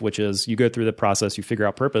life, which is you go through the process, you figure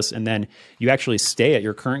out purpose, and then you actually stay at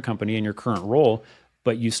your current company in your current role,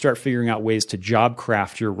 but you start figuring out ways to job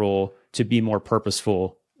craft your role to be more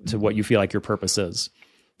purposeful to what you feel like your purpose is.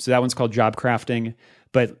 So that one's called job crafting.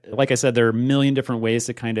 But like I said, there are a million different ways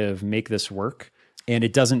to kind of make this work. And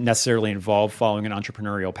it doesn't necessarily involve following an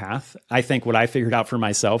entrepreneurial path. I think what I figured out for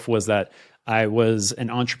myself was that I was an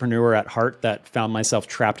entrepreneur at heart that found myself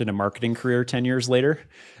trapped in a marketing career 10 years later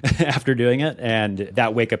after doing it. And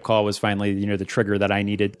that wake-up call was finally, the trigger that I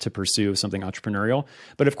needed to pursue something entrepreneurial.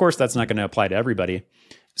 But of course, that's not going to apply to everybody.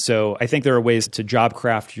 So I think there are ways to job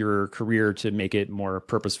craft your career to make it more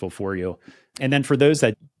purposeful for you. And then for those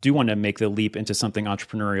that do want to make the leap into something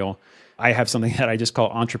entrepreneurial, I have something that I just call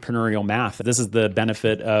entrepreneurial math. This is the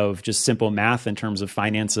benefit of just simple math in terms of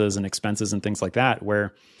finances and expenses and things like that,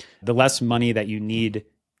 where the less money that you need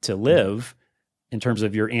to live in terms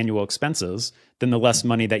of your annual expenses, then the less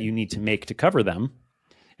money that you need to make to cover them.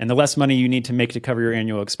 And the less money you need to make to cover your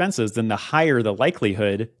annual expenses, then the higher the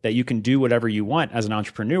likelihood that you can do whatever you want as an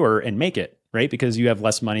entrepreneur and make it, right? Because you have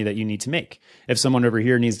less money that you need to make. If someone over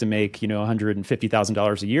here needs to make,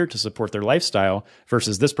 $150,000 a year to support their lifestyle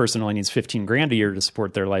versus this person only needs 15 grand a year to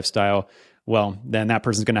support their lifestyle, well, then that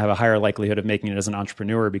person's going to have a higher likelihood of making it as an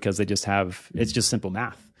entrepreneur because it's just simple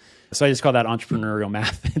math. So I just call that entrepreneurial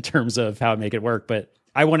math in terms of how to make it work. But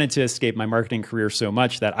I wanted to escape my marketing career so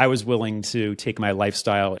much that I was willing to take my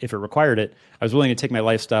lifestyle, if it required it, I was willing to take my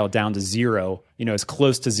lifestyle down to zero, as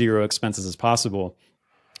close to zero expenses as possible,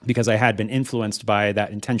 because I had been influenced by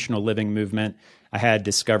that intentional living movement. I had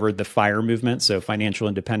discovered the FIRE movement, so financial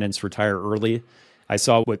independence, retire early. I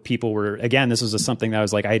saw what people were, again, this was something that I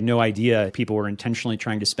was like, I had no idea people were intentionally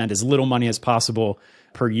trying to spend as little money as possible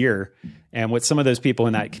per year. And what some of those people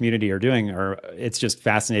in that community are doing it's just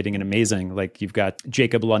fascinating and amazing. Like you've got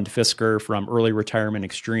Jacob Lund-Fisker from Early Retirement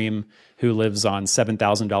Extreme, who lives on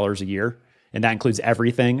 $7,000 a year. And that includes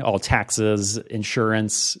everything, all taxes,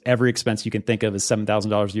 insurance, every expense you can think of is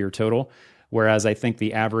 $7,000 a year total. Whereas I think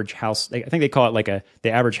the average house, I think they call it like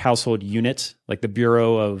the average household unit, like the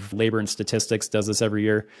Bureau of Labor and Statistics does this every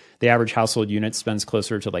year. The average household unit spends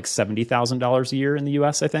closer to like $70,000 a year in the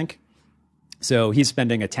US, I think. So he's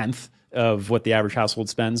spending a tenth of what the average household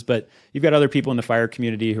spends. But you've got other people in the fire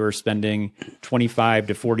community who are spending $25,000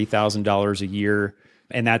 to $40,000 a year.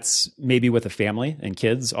 And that's maybe with a family and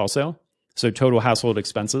kids also. So total household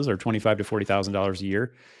expenses are $25,000 to $40,000 a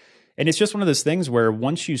year. And it's just one of those things where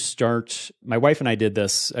once you start, my wife and I did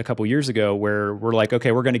this a couple years ago where we're like,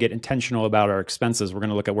 okay, we're going to get intentional about our expenses. We're going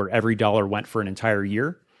to look at where every dollar went for an entire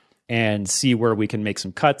year and see where we can make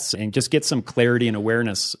some cuts and just get some clarity and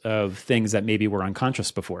awareness of things that maybe were unconscious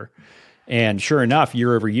before. And sure enough,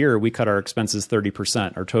 year over year, we cut our expenses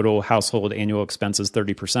 30%, our total household annual expenses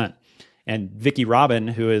 30%. And Vicki Robin,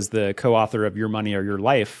 who is the co-author of Your Money or Your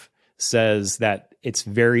Life, says that it's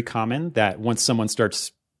very common that once someone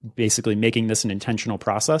starts basically making this an intentional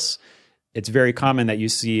process, it's very common that you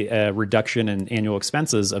see a reduction in annual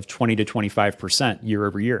expenses of 20 to 25% year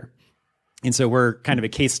over year. And so we're kind of a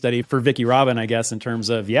case study for Vicki Robin, I guess, in terms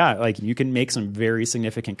of, like you can make some very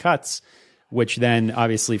significant cuts, which then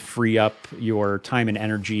obviously free up your time and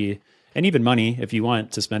energy and even money if you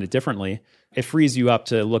want to spend it differently. It frees you up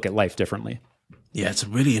to look at life differently. Yeah, it's a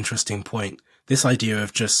really interesting point. This idea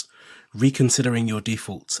of just reconsidering your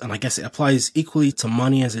defaults. And I guess it applies equally to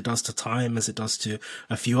money as it does to time, as it does to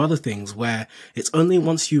a few other things, where it's only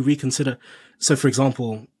once you reconsider. So for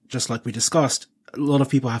example, just like we discussed, a lot of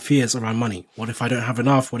people have fears around money. What if I don't have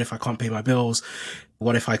enough? What if I can't pay my bills?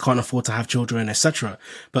 What if I can't afford to have children, etc.?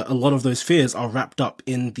 But a lot of those fears are wrapped up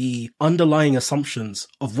in the underlying assumptions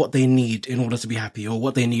of what they need in order to be happy or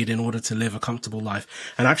what they need in order to live a comfortable life.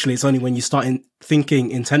 And actually, it's only when you start thinking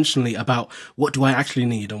intentionally about what do I actually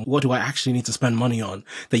need and what do I actually need to spend money on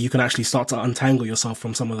that you can actually start to untangle yourself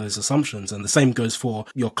from some of those assumptions. And the same goes for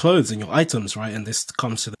your clothes and your items, right? And this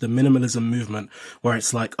comes to the minimalism movement where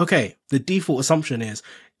it's like, okay, the default assumption is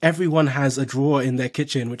everyone has a drawer in their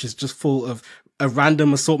kitchen which is just full of a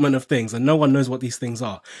random assortment of things and no one knows what these things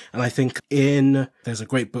are. And I think there's a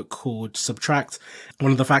great book called Subtract.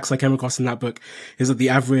 One of the facts I came across in that book is that the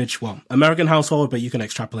average, American household, but you can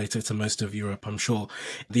extrapolate it to most of Europe, I'm sure.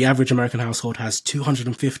 The average American household has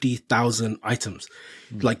 250,000 items,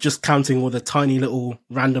 like just counting all the tiny little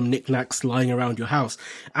random knickknacks lying around your house.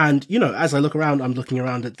 And, as I look around, I'm looking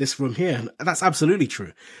around at this room here, and that's absolutely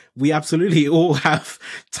true. We absolutely all have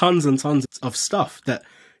tons and tons of stuff that,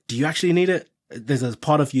 do you actually need it? There's a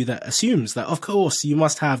part of you that assumes that, of course, you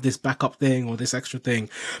must have this backup thing or this extra thing.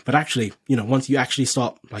 But actually, once you actually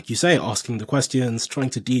start, like you say, asking the questions,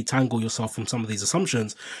 trying to detangle yourself from some of these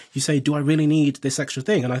assumptions, you say, do I really need this extra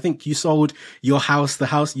thing? And I think you sold your house, the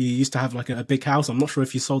house you used to have, like a big house. I'm not sure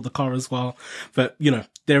if you sold the car as well, but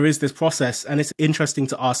there is this process, and it's interesting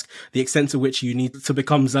to ask the extent to which you need to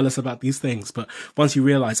become zealous about these things. But once you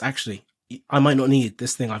realize, actually, I might not need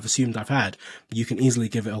this thing I've assumed I've had, you can easily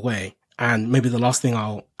give it away. And maybe the last thing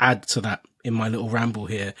I'll add to that in my little ramble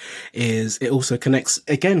here is it also connects,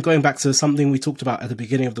 again, going back to something we talked about at the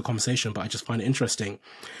beginning of the conversation, but I just find it interesting.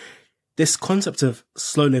 This concept of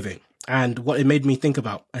slow living, and what it made me think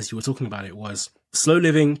about as you were talking about it was slow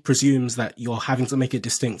living presumes that you're having to make it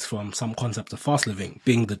distinct from some concept of fast living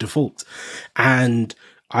being the default. And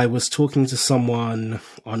I was talking to someone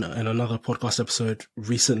in another podcast episode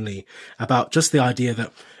recently about just the idea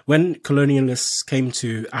that when colonialists came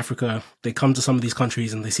to Africa, they come to some of these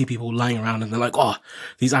countries and they see people lying around and they're like, oh,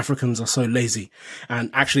 these Africans are so lazy. And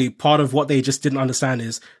actually part of what they just didn't understand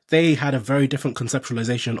is they had a very different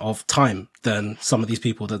conceptualization of time than some of these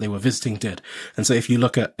people that they were visiting did. And so if you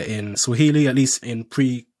look at in Swahili, at least in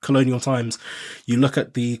pre-colonial times, you look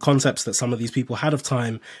at the concepts that some of these people had of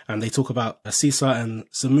time, and they talk about Sisa and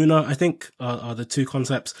Zamuna, I think, are the two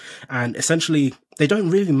concepts. And essentially, they don't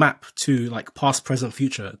really map to like past, present,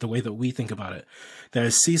 future, the way that we think about it.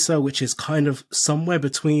 There's Sisa, which is kind of somewhere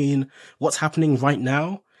between what's happening right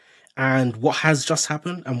now and what has just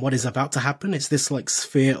happened and what is about to happen. It's this like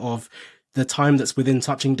sphere of the time that's within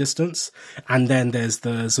touching distance. And then there's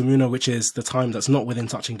the Zamuna, which is the time that's not within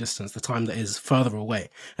touching distance, the time that is further away.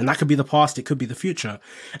 And that could be the past, it could be the future.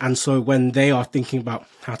 And so when they are thinking about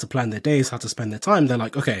how to plan their days, how to spend their time, they're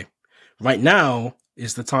like, okay, right now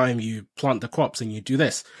is the time you plant the crops and you do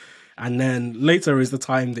this. And then later is the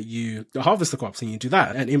time that you harvest the crops and you do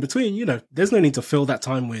that. And in between, there's no need to fill that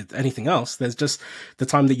time with anything else. There's just the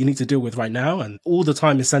time that you need to deal with right now. And all the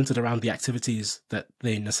time is centered around the activities that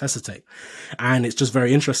they necessitate. And it's just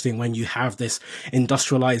very interesting when you have this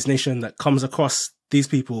industrialized nation that comes across these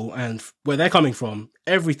people and where they're coming from,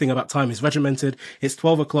 everything about time is regimented. It's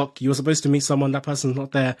 12 o'clock. You're supposed to meet someone. That person's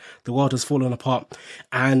not there. The world has fallen apart.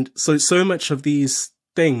 And so much of these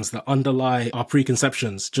things that underlie our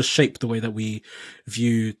preconceptions just shape the way that we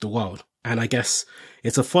view the world. And I guess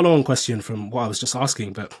it's a follow-on question from what I was just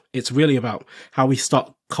asking, but it's really about how we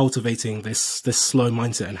start cultivating this slow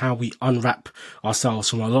mindset and how we unwrap ourselves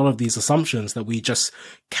from a lot of these assumptions that we just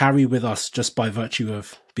carry with us just by virtue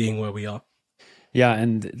of being where we are. Yeah,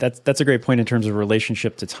 and that's a great point in terms of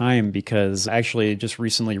relationship to time, because I actually just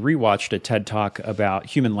recently rewatched a TED Talk about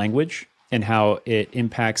human language and how it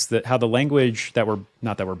impacts how the language that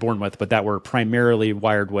we're born with, but that we're primarily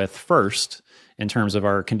wired with first in terms of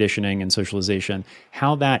our conditioning and socialization,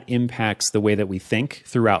 how that impacts the way that we think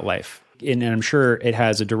throughout life. And I'm sure it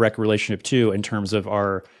has a direct relationship too in terms of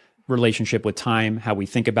our relationship with time, how we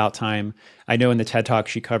think about time. I know in the TED Talk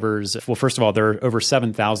she covers, well, first of all, there are over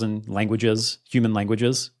 7,000 languages, human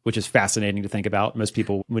languages, which is fascinating to think about. Most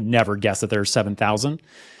people would never guess that there are 7,000.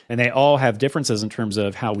 And they all have differences in terms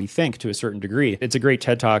of how we think to a certain degree. It's a great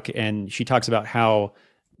TED Talk, and she talks about how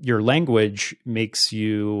your language makes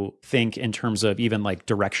you think in terms of even like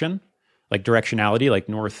direction, like directionality, like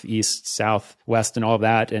north, east, south, west, and all of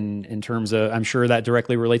that. And in terms of, I'm sure that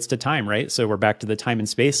directly relates to time, right? So we're back to the time and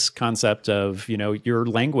space concept of, your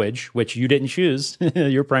language, which you didn't choose,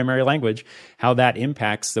 your primary language, how that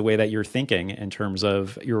impacts the way that you're thinking in terms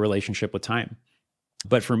of your relationship with time.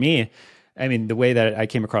 But for me, I mean, the way that I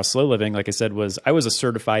came across slow living, like I said, was I was a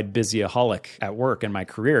certified busyaholic at work in my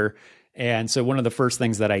career. And so one of the first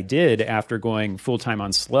things that I did after going full-time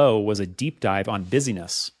on slow was a deep dive on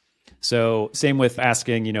busyness. So same with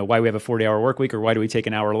asking, why we have a 40-hour work week or why do we take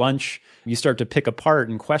an hour lunch? You start to pick apart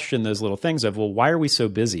and question those little things of, well, why are we so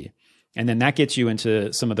busy? And then that gets you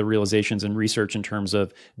into some of the realizations and research in terms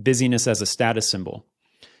of busyness as a status symbol.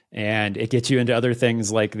 And it gets you into other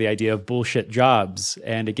things like the idea of bullshit jobs.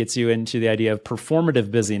 And it gets you into the idea of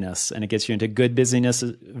performative busyness. And it gets you into good busyness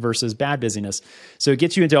versus bad busyness. So it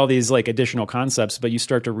gets you into all these like additional concepts, but you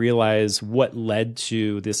start to realize what led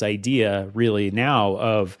to this idea really now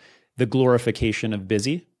of the glorification of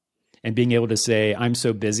busy and being able to say, I'm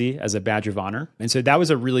so busy as a badge of honor. And so that was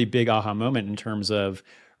a really big aha moment in terms of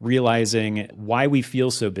realizing why we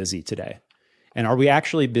feel so busy today. And are we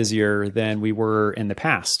actually busier than we were in the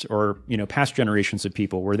past or, past generations of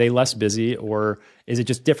people? Were they less busy, or is it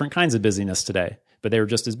just different kinds of busyness today, but they were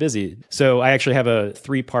just as busy? So I actually have a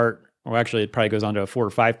 3-part, or actually it probably goes on to a 4 or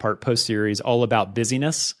 5-part post series all about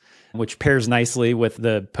busyness, which pairs nicely with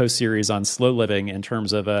the post series on slow living in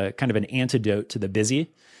terms of a kind of an antidote to the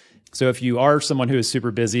busy. So if you are someone who is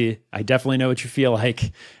super busy, I definitely know what you feel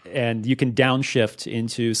like, and you can downshift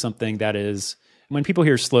into something that is, when people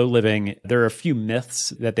hear slow living, there are a few myths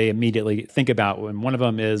that they immediately think about. And one of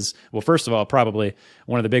them is, well, first of all, probably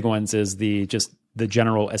one of the big ones is the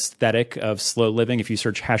general aesthetic of slow living. If you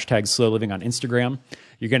search hashtag slow living on Instagram,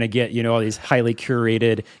 you're going to get, all these highly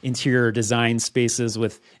curated interior design spaces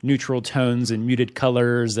with neutral tones and muted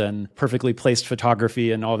colors and perfectly placed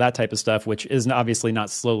photography and all that type of stuff, which is obviously not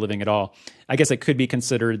slow living at all. I guess it could be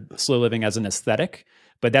considered slow living as an aesthetic,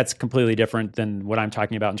 but that's completely different than what I'm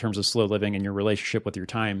talking about in terms of slow living and your relationship with your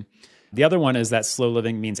time. The other one is that slow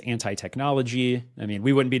living means anti-technology. I mean,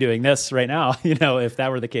 we wouldn't be doing this right now, if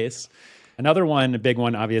that were the case. Another one, a big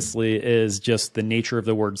one, obviously, is just the nature of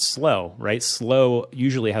the word slow, right? Slow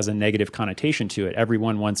usually has a negative connotation to it.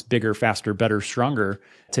 Everyone wants bigger, faster, better, stronger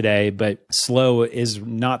today, but slow is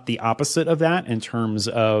not the opposite of that in terms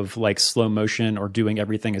of like slow motion or doing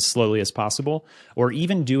everything as slowly as possible, or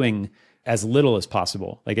even doing as little as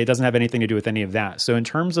possible. Like it doesn't have anything to do with any of that. So in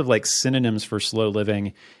terms of like synonyms for slow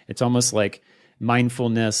living, it's almost like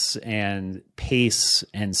mindfulness and pace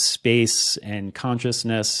and space and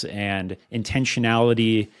consciousness and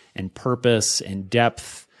intentionality and purpose and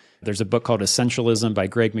depth. There's a book called Essentialism by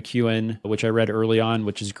Greg McKeown, which I read early on,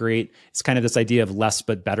 which is great. It's kind of this idea of less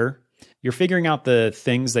but better. You're figuring out the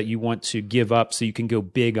things that you want to give up so you can go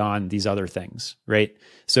big on these other things, right?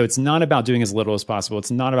 So it's not about doing as little as possible. It's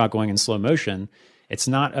not about going in slow motion. It's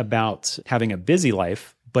not about having a busy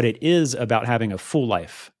life, but it is about having a full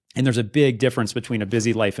life. And there's a big difference between a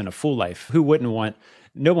busy life and a full life.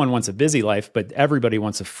 No one wants a busy life, but everybody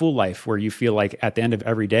wants a full life where you feel like at the end of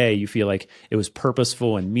every day, you feel like it was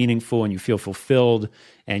purposeful and meaningful and you feel fulfilled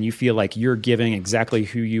and you feel like you're giving exactly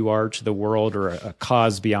who you are to the world or a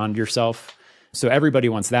cause beyond yourself. So everybody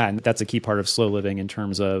wants that. And that's a key part of slow living in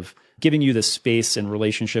terms of giving you the space and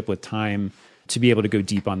relationship with time to be able to go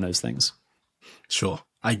deep on those things. Sure.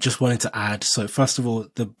 I just wanted to add, so first of all,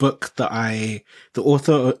 the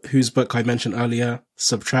author whose book I mentioned earlier,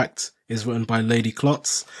 Subtract, is written by Lady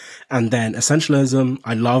Klotz. And then Essentialism,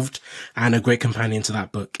 I loved, and a great companion to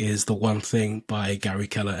that book is The One Thing by Gary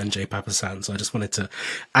Keller and Jay Papasan. So I just wanted to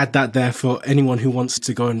add that there for anyone who wants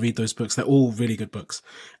to go and read those books. They're all really good books.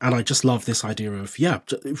 And I just love this idea of,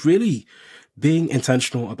 really being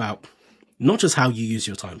intentional about not just how you use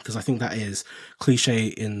your time, because I think that is cliche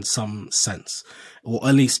in some sense, or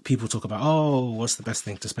at least people talk about, oh, what's the best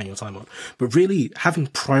thing to spend your time on? But really having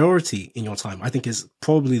priority in your time, I think, is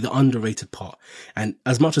probably the underrated part. And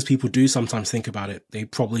as much as people do sometimes think about it, they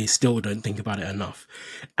probably still don't think about it enough.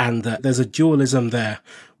 And there's a dualism there.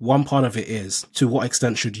 One part of it is, to what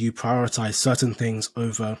extent should you prioritize certain things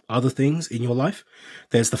over other things in your life?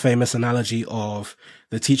 There's the famous analogy of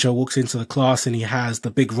the teacher walks into the class and he has the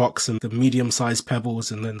big rocks and the medium-sized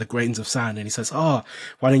pebbles and then the grains of sand. And he says, why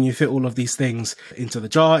don't you fit all of these things into the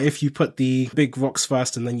jar? If you put the big rocks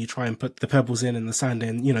first and then you try and put the pebbles in and the sand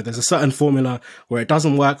in, there's a certain formula where it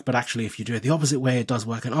doesn't work, but actually if you do it the opposite way, it does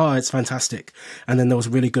work. And it's fantastic. And then there was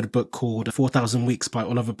a really good book called 4,000 Weeks by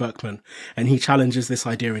Oliver Burkeman. And he challenges this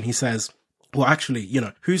idea and he says, well, actually,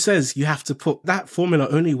 who says you have to put that formula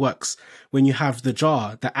only works when you have the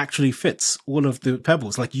jar that actually fits all of the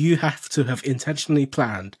pebbles? Like, you have to have intentionally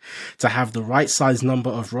planned to have the right size number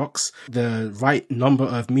of rocks, the right number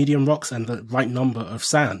of medium rocks, and the right number of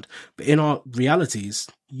sand. But in our realities,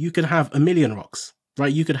 you can have 1,000,000 rocks.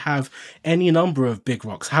 Right? You could have any number of big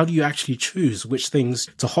rocks. How do you actually choose which things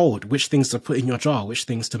to hold, which things to put in your jar, which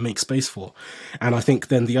things to make space for? And I think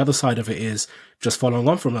then the other side of it is just following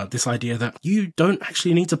on from that, this idea that you don't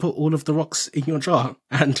actually need to put all of the rocks in your jar.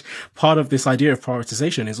 And part of this idea of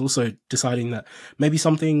prioritization is also deciding that maybe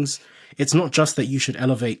some things, it's not just that you should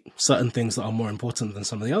elevate certain things that are more important than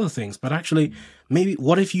some of the other things, but actually maybe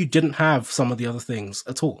what if you didn't have some of the other things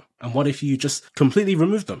at all? And what if you just completely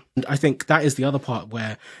removed them? And I think that is the other part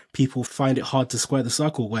where people find it hard to square the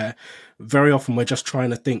circle, where very often we're just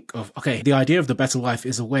trying to think of, okay, the idea of the better life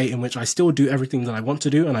is a way in which I still do everything that I want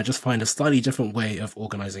to do, and I just find a slightly different way of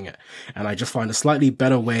organizing it. And I just find a slightly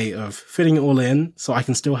better way of fitting it all in so I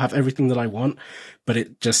can still have everything that I want, but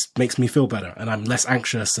it just makes me feel better and I'm less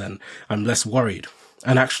anxious and I'm less worried.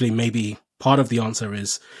 And actually maybe part of the answer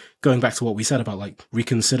is going back to what we said about like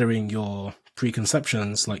reconsidering your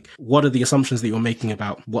preconceptions, like what are the assumptions that you're making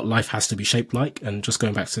about what life has to be shaped like? And just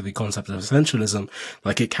going back to the concept of essentialism,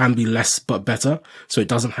 like it can be less but better. So it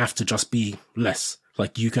doesn't have to just be less.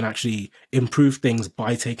 Like you can actually improve things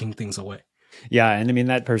by taking things away. Yeah. And I mean,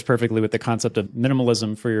 that pairs perfectly with the concept of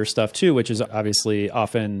minimalism for your stuff too, which is obviously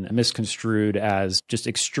often misconstrued as just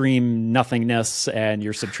extreme nothingness and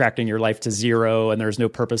you're subtracting your life to zero and there's no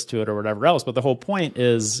purpose to it or whatever else. But the whole point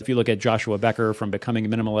is, if you look at Joshua Becker from Becoming a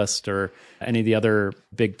Minimalist or any of the other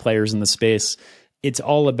big players in the space, it's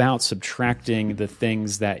all about subtracting the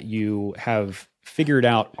things that you have figured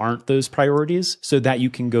out aren't those priorities so that you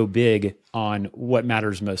can go big on what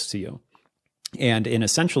matters most to you. And in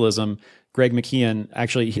essentialism, Greg McKeown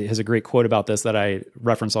actually has a great quote about this that I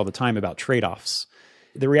reference all the time about trade-offs.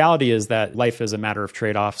 The reality is that life is a matter of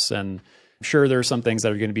trade-offs, and sure, there are some things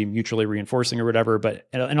that are going to be mutually reinforcing or whatever, but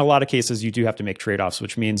in a lot of cases, you do have to make trade-offs,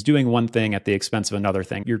 which means doing one thing at the expense of another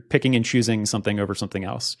thing. You're picking and choosing something over something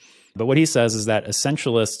else. But what he says is that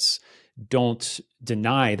essentialists don't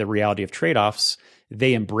deny the reality of trade-offs.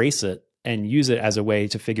 They embrace it and use it as a way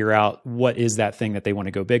to figure out what is that thing that they want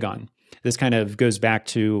to go big on. This kind of goes back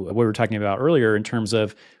to what we were talking about earlier in terms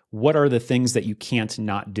of what are the things that you can't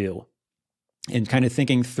not do, and kind of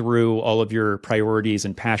thinking through all of your priorities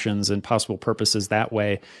and passions and possible purposes that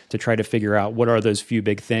way to try to figure out what are those few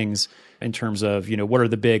big things in terms of, what are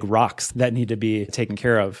the big rocks that need to be taken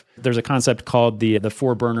care of. There's a concept called the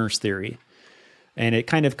four burners theory. And it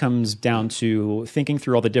kind of comes down to thinking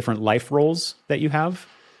through all the different life roles that you have.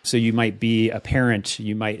 So you might be a parent,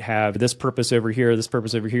 you might have this purpose over here, this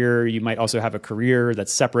purpose over here. You might also have a career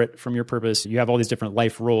that's separate from your purpose. You have all these different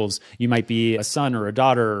life roles. You might be a son or a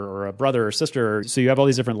daughter or a brother or sister. So you have all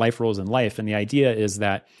these different life roles in life. And the idea is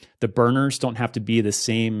that the burners don't have to be the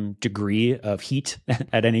same degree of heat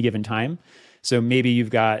at any given time. So maybe you've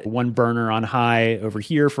got one burner on high over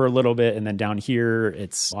here for a little bit, and then down here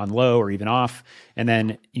it's on low or even off. And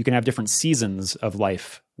then you can have different seasons of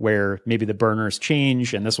life where maybe the burners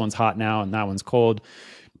change and this one's hot now and that one's cold.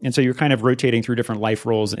 And so you're kind of rotating through different life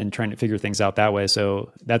roles and trying to figure things out that way.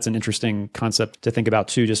 So that's an interesting concept to think about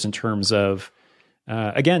too, just in terms of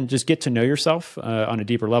again, just get to know yourself on a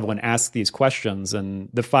deeper level and ask these questions. And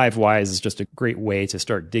the 5 whys is just a great way to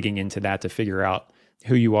start digging into that to figure out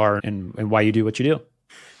who you are and why you do what you do.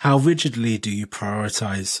 How rigidly do you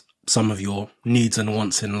prioritize some of your needs and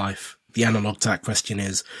wants in life? The analog to that question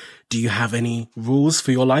is, do you have any rules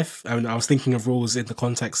for your life? I mean, I was thinking of rules in the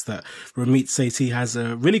context that Ramit Sethi has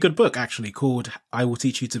a really good book actually called I Will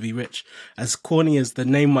Teach You to Be Rich. As corny as the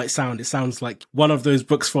name might sound, it sounds like one of those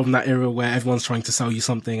books from that era where everyone's trying to sell you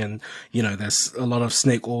something, and, you know, there's a lot of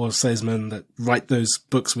snake oil salesmen that write those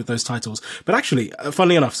books with those titles. But actually,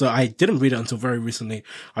 funnily enough, so I didn't read it until very recently.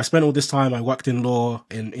 I spent all this time, I worked in law,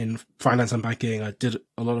 in finance and banking. I did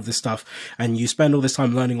a lot of this stuff, and you spend all this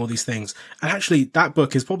time learning all these things. And actually, that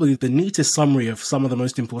book is probably the neatest summary of some of the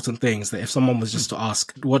most important things that if someone was just to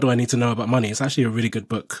ask, what do I need to know about money? It's actually a really good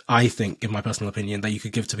book, I think, in my personal opinion, that you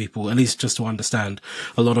could give to people, at least just to understand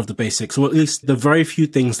a lot of the basics, or at least the very few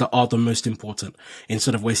things that are the most important,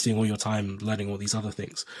 instead of wasting all your time learning all these other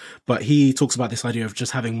things. But he talks about this idea of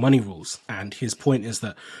just having money rules. And his point is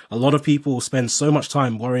that a lot of people spend so much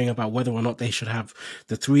time worrying about whether or not they should have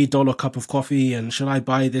the $3 cup of coffee, and should I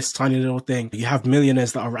buy this tiny little thing? You have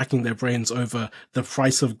millionaires that are racking their brains over the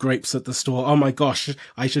price of grapes at the store. Oh my gosh,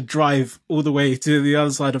 I should drive all the way to the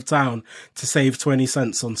other side of town to save 20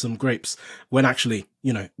 cents on some grapes. When actually,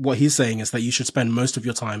 you know, what he's saying is that you should spend most of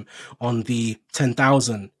your time on the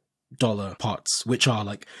 $10,000 parts, which are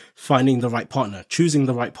like finding the right partner, choosing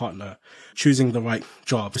the right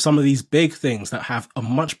job. Some of these big things that have a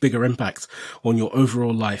much bigger impact on your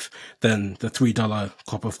overall life than the $3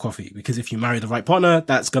 cup of coffee. Because if you marry the right partner,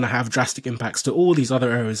 that's going to have drastic impacts to all these other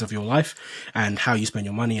areas of your life and how you spend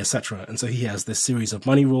your money, etc. And so he has this series of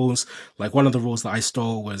money rules. Like one of the rules that I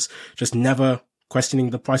stole was just never questioning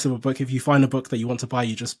the price of a book. If you find a book that you want to buy,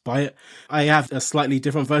 you just buy it. I have a slightly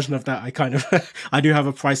different version of that. I do have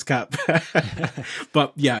a price cap.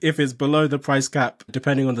 But yeah, if it's below the price cap,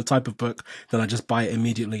 depending on the type of book, then I just buy it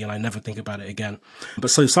immediately and I never think about it again.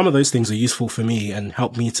 But so some of those things are useful for me and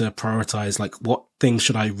help me to prioritize, like, what things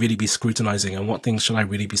should I really be scrutinizing and what things should I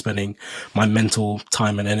really be spending my mental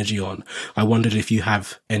time and energy on. I wondered if you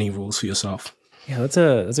have any rules for yourself. Yeah, that's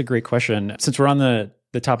a great question. Since we're on the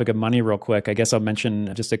topic of money real quick, I guess I'll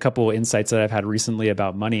mention just a couple insights that I've had recently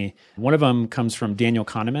about money. One of them comes from Daniel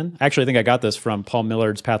Kahneman. Actually, I think I got this from Paul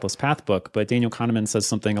Millard's Pathless Path book, but Daniel Kahneman says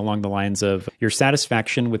something along the lines of your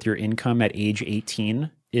satisfaction with your income at age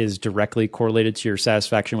 18 is directly correlated to your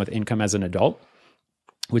satisfaction with income as an adult,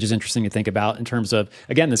 which is interesting to think about in terms of,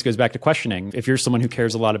 again, this goes back to questioning. If you're someone who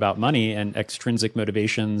cares a lot about money and extrinsic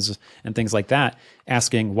motivations and things like that,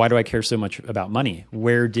 asking, why do I care so much about money?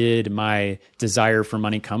 Where did my desire for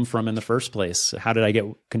money come from in the first place? How did I get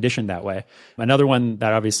conditioned that way? Another one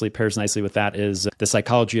that obviously pairs nicely with that is The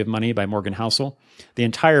Psychology of Money by Morgan Housel. The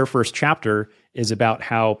entire first chapter is about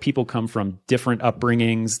how people come from different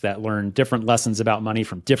upbringings that learn different lessons about money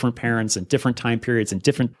from different parents and different time periods and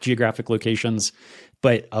different geographic locations.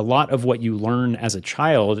 But a lot of what you learn as a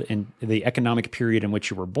child in the economic period in which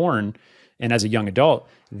you were born and as a young adult,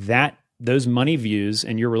 that those money views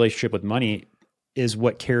and your relationship with money is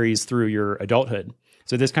what carries through your adulthood.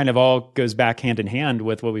 So this kind of all goes back hand in hand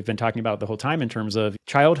with what we've been talking about the whole time in terms of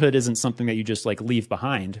childhood isn't something that you just like leave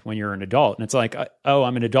behind when you're an adult. And it's like, oh,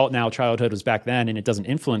 I'm an adult now. Childhood was back then and it doesn't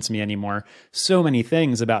influence me anymore. So many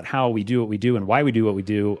things about how we do what we do and why we do what we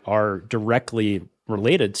do are directly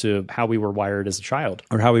related to how we were wired as a child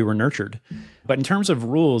or how we were nurtured. But in terms of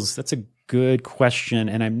rules, that's a good question.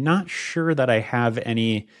 And I'm not sure that I have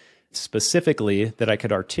any specifically that I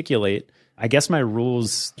could articulate. I guess my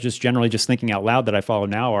rules, just generally just thinking out loud that I follow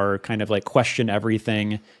now, are kind of like question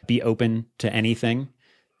everything, be open to anything.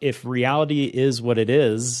 If reality is what it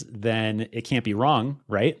is, then it can't be wrong,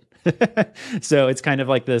 right? So it's kind of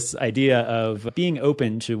like this idea of being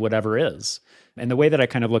open to whatever is. And the way that I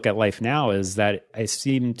kind of look at life now is that I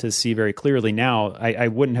seem to see very clearly now, I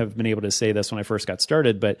wouldn't have been able to say this when I first got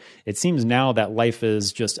started, but it seems now that life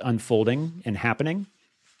is just unfolding and happening.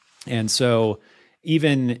 And so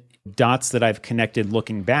even dots that I've connected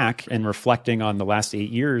looking back and reflecting on the last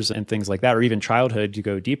 8 years and things like that, or even childhood to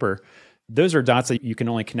go deeper, those are dots that you can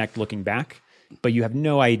only connect looking back, but you have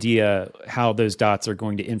no idea how those dots are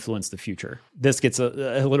going to influence the future. This gets a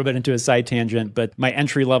little bit into a side tangent, but my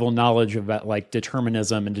entry-level knowledge about like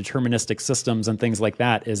determinism and deterministic systems and things like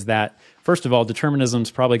that is that, first of all, determinism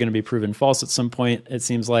is probably going to be proven false at some point, it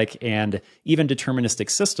seems like, and even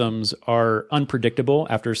deterministic systems are unpredictable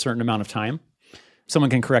after a certain amount of time. Someone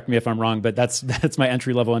can correct me if I'm wrong, but that's my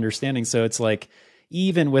entry-level understanding. So it's like,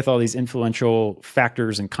 even with all these influential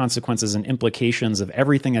factors and consequences and implications of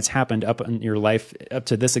everything that's happened up in your life up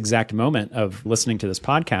to this exact moment of listening to this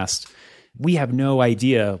podcast, we have no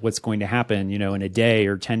idea what's going to happen, in a day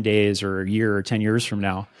or 10 days or a year or 10 years from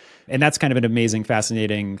now. And that's kind of an amazing,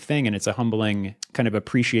 fascinating thing. And it's a humbling kind of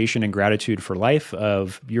appreciation and gratitude for life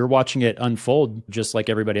of you're watching it unfold just like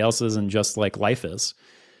everybody else is and just like life is.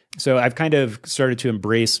 So I've kind of started to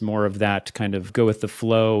embrace more of that kind of go with the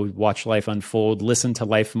flow, watch life unfold, listen to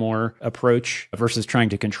life more approach versus trying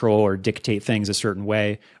to control or dictate things a certain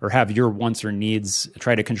way or have your wants or needs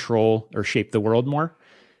try to control or shape the world more.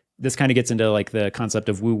 This kind of gets into like the concept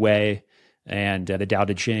of Wu Wei and the Tao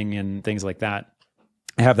Te Ching and things like that.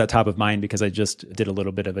 I have that top of mind because I just did a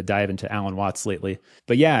little bit of a dive into Alan Watts lately.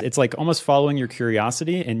 But yeah, it's like almost following your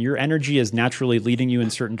curiosity and your energy is naturally leading you in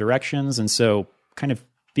certain directions. And so kind of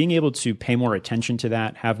being able to pay more attention to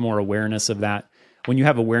that, have more awareness of that. When you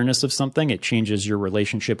have awareness of something, it changes your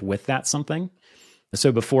relationship with that something.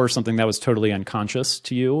 So before, something that was totally unconscious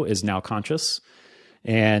to you is now conscious.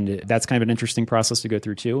 And that's kind of an interesting process to go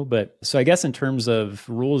through too. But so I guess in terms of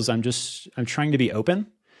rules, I'm trying to be open.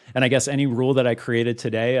 And I guess any rule that I created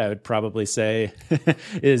today, I would probably say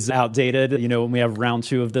is outdated, when we have round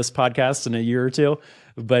 2 of this podcast in a year or two.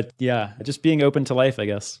 But yeah, just being open to life, I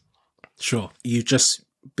guess. Sure. You've just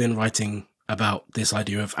been writing about this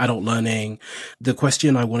idea of adult learning. The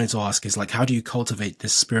question I wanted to ask is like, how do you cultivate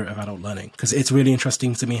this spirit of adult learning? Because it's really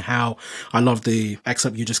interesting to me how I love the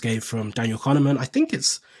excerpt you just gave from Daniel Kahneman. I think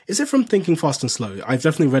is it from Thinking Fast and Slow? I've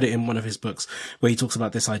definitely read it in one of his books where he talks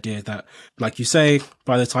about this idea that, like you say,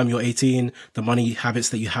 by the time you're 18, the money habits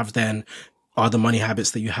that you have then are the money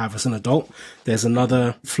habits that you have as an adult. There's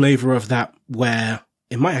another flavor of that where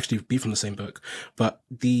it might actually be from the same book, but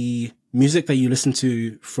the music that you listen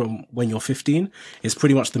to from when you're 15 is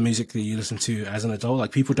pretty much the music that you listen to as an adult.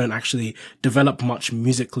 Like people don't actually develop much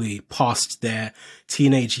musically past their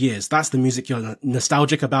teenage years. That's the music you're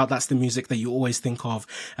nostalgic about. That's the music that you always think of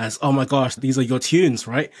as, oh my gosh, these are your tunes,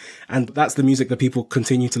 right? And that's the music that people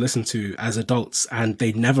continue to listen to as adults. And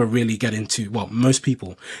they never really get into, well, most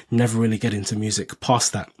people never really get into music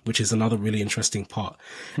past that, which is another really interesting part.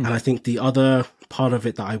 And I think the other part of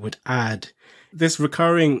it that I would add, this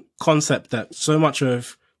recurring concept that so much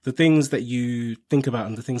of the things that you think about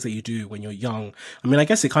and the things that you do when you're young, I mean, I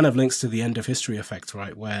guess it kind of links to the end of history effect,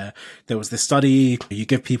 right? Where there was this study, you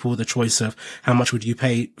give people the choice of how much would you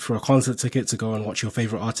pay for a concert ticket to go and watch your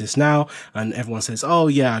favorite artist now? And everyone says, oh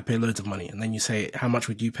yeah, I'd pay loads of money. And then you say, how much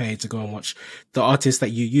would you pay to go and watch the artist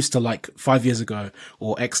that you used to like 5 years ago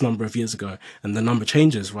or X number of years ago? And the number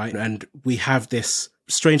changes, right? And we have this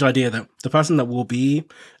strange idea that the person that will be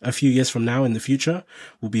a few years from now in the future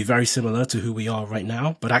will be very similar to who we are right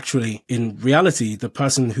now. But actually, in reality, the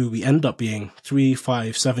person who we end up being 3,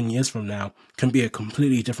 5, 7 years from now can be a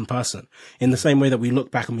completely different person. In the same way that we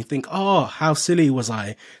look back and we think, oh, how silly was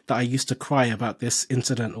I that I used to cry about this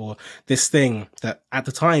incident or this thing that at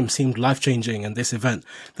the time seemed life-changing and this event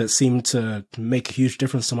that seemed to make a huge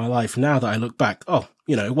difference to my life. Now that I look back, oh,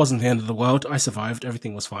 it wasn't the end of the world. I survived.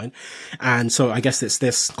 Everything was fine. And so I guess it's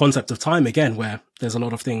this concept of time again, where there's a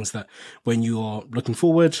lot of things that when you're looking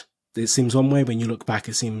forward, it seems one way. When you look back,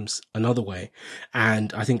 it seems another way.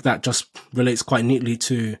 And I think that just relates quite neatly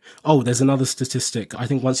to, there's another statistic. I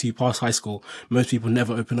think once you pass high school, most people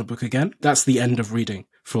never open a book again. That's the end of reading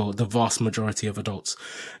for the vast majority of adults.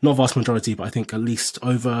 Not vast majority, but I think at least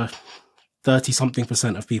over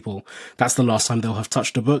 30-something% of people, that's the last time they'll have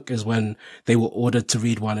touched a book, is when they were ordered to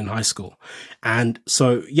read one in high school. And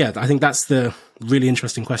so, yeah, I think that's the really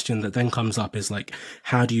interesting question that then comes up, is like,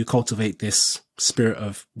 how do you cultivate this spirit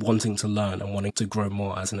of wanting to learn and wanting to grow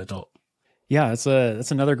more as an adult? Yeah,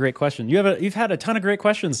 that's another great question. You've had a ton of great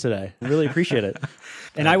questions today. I really appreciate it.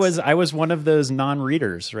 And I was one of those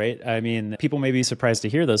non-readers, right? I mean, people may be surprised to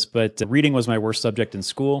hear this, but reading was my worst subject in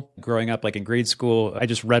school. Growing up, like in grade school, I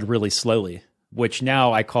just read really slowly, which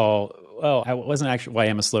now I call, I wasn't actually, I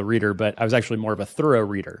am a slow reader, but I was actually more of a thorough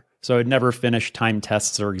reader. So I'd never finish timed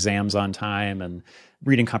tests or exams on time, and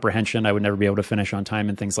reading comprehension, I would never be able to finish on time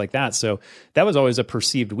and things like that. So that was always a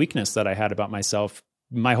perceived weakness that I had about myself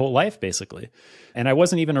my whole life, basically. And I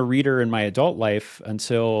wasn't even a reader in my adult life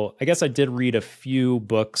until, I guess I did read a few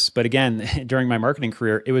books, but again, during my marketing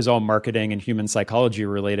career, it was all marketing and human psychology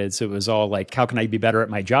related. So it was all like, how can I be better at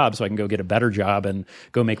my job so I can go get a better job and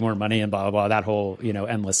go make more money and blah, blah, blah, that whole,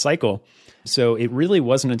 endless cycle. So it really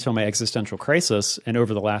wasn't until my existential crisis and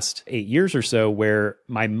over the last 8 years or so where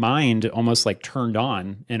my mind almost like turned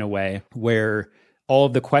on in a way where all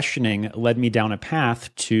of the questioning led me down a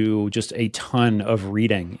path to just a ton of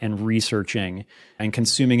reading and researching and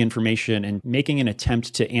consuming information and making an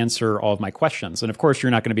attempt to answer all of my questions. And of course, you're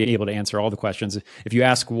not going to be able to answer all the questions. If you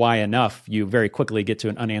ask why enough, you very quickly get to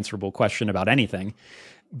an unanswerable question about anything.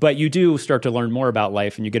 But you do start to learn more about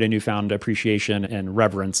life, and you get a newfound appreciation and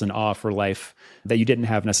reverence and awe for life that you didn't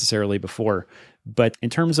have necessarily before. But in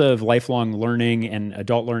terms of lifelong learning and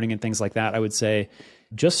adult learning and things like that, I would say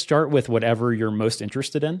just start with whatever you're most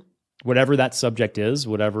interested in, whatever that subject is,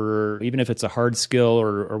 whatever, even if it's a hard skill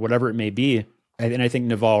or whatever it may be. And I think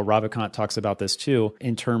Naval Ravikant talks about this too,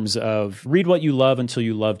 in terms of read what you love until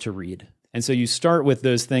you love to read. And so you start with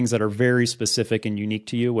those things that are very specific and unique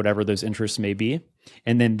to you, whatever those interests may be.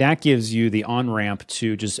 And then that gives you the on-ramp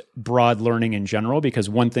to just broad learning in general, because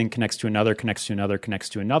one thing connects to another, connects to another, connects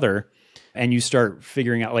to another. And you start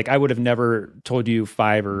figuring out, like I would have never told you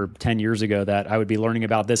 5 or 10 years ago that I would be learning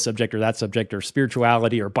about this subject or that subject or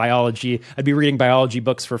spirituality or biology. I'd be reading biology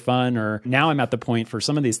books for fun. Or now I'm at the point for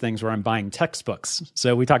some of these things where I'm buying textbooks.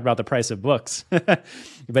 So we talked about the price of books,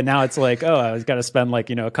 but now it's like, oh, I was got to spend like,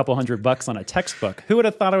 a couple $100 on a textbook. Who would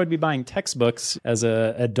have thought I would be buying textbooks as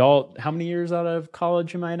an adult? How many years out of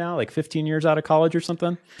college am I now? Like 15 years out of college or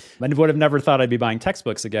something? I would have never thought I'd be buying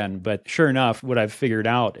textbooks again. But sure enough, what I've figured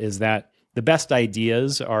out is that the best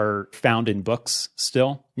ideas are found in books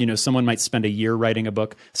still. Someone might spend a year writing a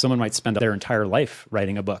book. Someone might spend their entire life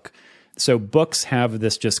writing a book. So books have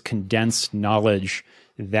this just condensed knowledge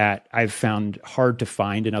that I've found hard to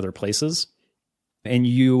find in other places. And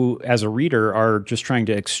you, as a reader, are just trying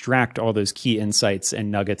to extract all those key insights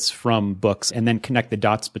and nuggets from books and then connect the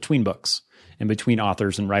dots between books and between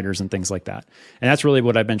authors and writers and things like that. And that's really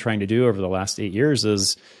what I've been trying to do over the last 8 years,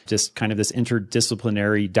 is just kind of this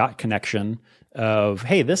interdisciplinary dot connection of,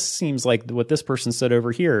 hey, this seems like what this person said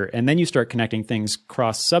over here. And then you start connecting things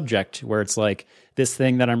cross-subject, where it's like this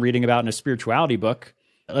thing that I'm reading about in a spirituality book.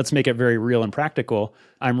 Let's make it very real and practical.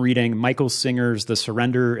 I'm reading Michael Singer's The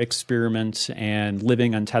Surrender Experiment and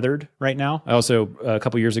Living Untethered right now. I also, a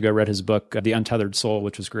couple years ago, read his book, The Untethered Soul,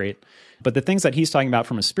 which was great. But the things that he's talking about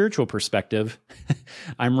from a spiritual perspective,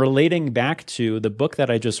 I'm relating back to the book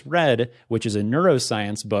that I just read, which is a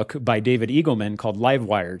neuroscience book by David Eagleman called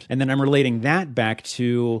Livewired. And then I'm relating that back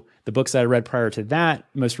to the books that I read prior to that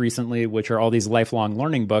most recently, which are all these lifelong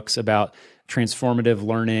learning books about transformative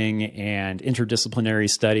learning and interdisciplinary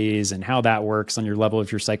studies and how that works on your level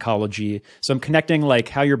of your psychology. So I'm connecting like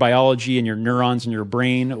how your biology and your neurons in your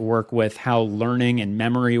brain work with how learning and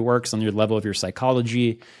memory works on your level of your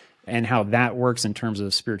psychology, and how that works in terms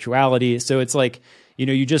of spirituality. So it's like,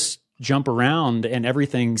 you just jump around and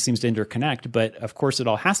everything seems to interconnect, but of course it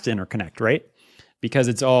all has to interconnect, right? Because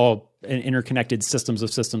it's all interconnected systems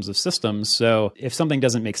of systems of systems. So if something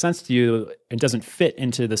doesn't make sense to you and doesn't fit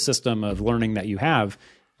into the system of learning that you have,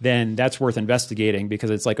 then that's worth investigating,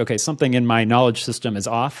 because it's like, okay, something in my knowledge system is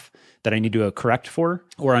off that I need to correct for,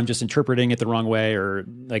 or I'm just interpreting it the wrong way, or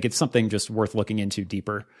like it's something just worth looking into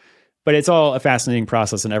deeper. But it's all a fascinating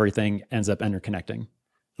process, and everything ends up interconnecting.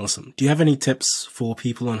 Awesome. Do you have any tips for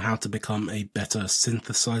people on how to become a better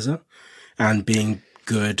synthesizer and being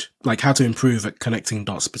good, like how to improve at connecting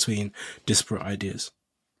dots between disparate ideas?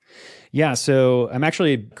 Yeah, so I'm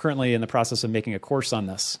actually currently in the process of making a course on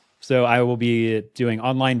this. So I will be doing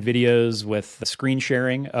online videos with screen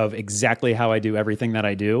sharing of exactly how I do everything that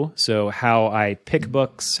I do. So how I pick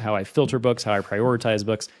books, how I filter books, how I prioritize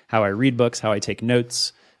books, how I read books, how I take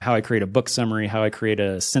notes, how I create a book summary, how I create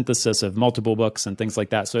a synthesis of multiple books and things like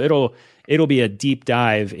that. So it'll be a deep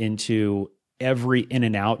dive into every in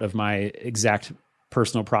and out of my exact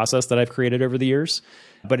personal process that I've created over the years.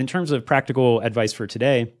 But in terms of practical advice for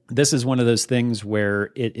today, this is one of those things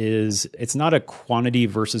where it's not a quantity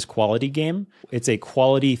versus quality game. It's a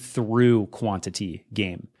quality through quantity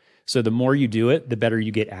game. So the more you do it, the better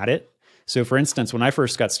you get at it. So for instance, when I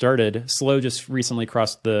first got started, Slow just recently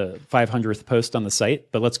crossed the 500th post on the site,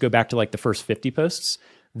 but let's go back to like the first 50 posts.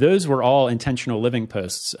 Those were all intentional living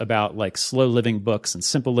posts about like slow living books and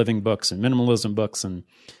simple living books and minimalism books and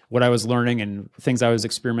what I was learning and things I was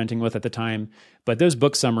experimenting with at the time. But those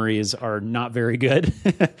book summaries are not very good,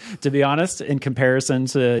 to be honest, in comparison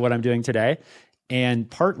to what I'm doing today. And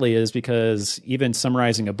partly is because even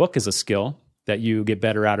summarizing a book is a skill that you get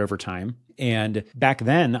better at over time. And back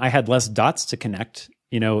then I had less dots to connect,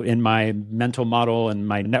 in my mental model and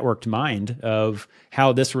my networked mind of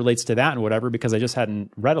how this relates to that and whatever, because I just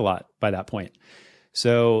hadn't read a lot by that point.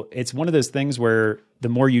 So it's one of those things where the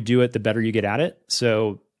more you do it, the better you get at it.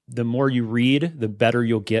 So the more you read, the better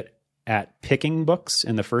you'll get at picking books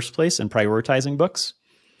in the first place and prioritizing books.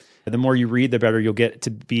 The more you read, the better you'll get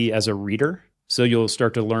to be as a reader. So you'll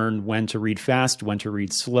start to learn when to read fast, when to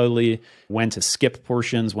read slowly, when to skip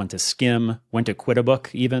portions, when to skim, when to quit a book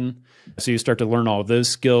even. So you start to learn all of those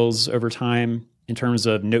skills over time. In terms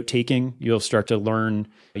of note taking, you'll start to learn,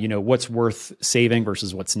 what's worth saving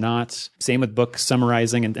versus what's not. Same with book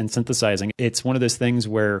summarizing and synthesizing. It's one of those things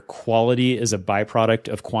where quality is a byproduct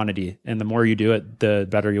of quantity. And the more you do it, the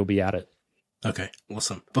better you'll be at it. Okay,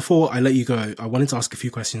 awesome. Before I let you go, I wanted to ask a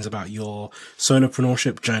few questions about your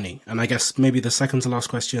solopreneurship journey. And I guess maybe the second to last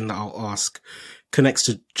question that I'll ask connects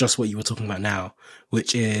to just what you were talking about now,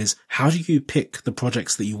 which is how do you pick the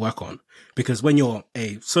projects that you work on? Because when you're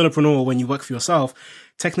a solopreneur, when you work for yourself,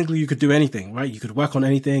 technically you could do anything, right? You could work on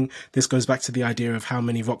anything. This goes back to the idea of how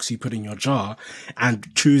many rocks you put in your jar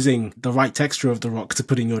and choosing the right texture of the rock to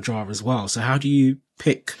put in your jar as well. So how do you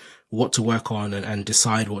pick what to work on and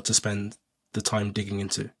decide what to spend the time digging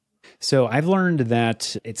into? So I've learned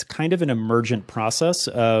that it's kind of an emergent process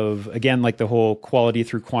of, again, like the whole quality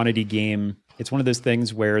through quantity game. It's one of those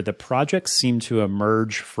things where the projects seem to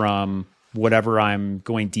emerge from whatever I'm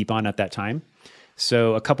going deep on at that time.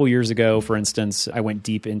 So a couple years ago, for instance, I went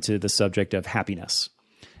deep into the subject of happiness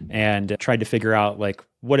and tried to figure out like,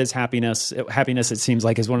 what is happiness? Happiness, it seems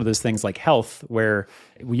like, is one of those things like health, where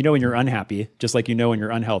when you're unhappy, just like when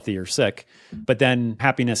you're unhealthy or sick. But then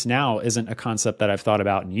happiness now isn't a concept that I've thought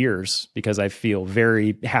about in years because I feel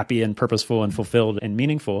very happy and purposeful and fulfilled and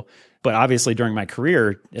meaningful. But obviously during my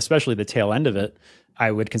career, especially the tail end of it,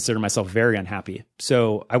 I would consider myself very unhappy.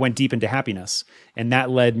 So I went deep into happiness, and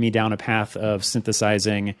that led me down a path of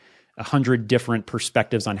synthesizing 100 different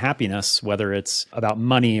perspectives on happiness, whether it's about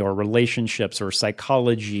money or relationships or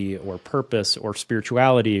psychology or purpose or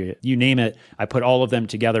spirituality, you name it. I put all of them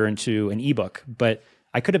together into an ebook, but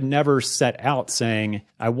I could have never set out saying,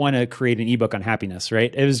 I want to create an ebook on happiness,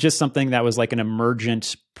 right? It was just something that was like an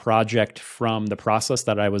emergent project from the process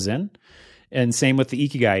that I was in. And same with the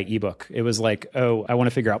Ikigai ebook. It was like, oh, I want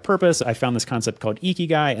to figure out purpose. I found this concept called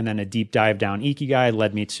Ikigai, and then a deep dive down Ikigai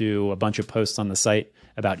led me to a bunch of posts on the site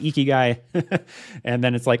about Ikigai. And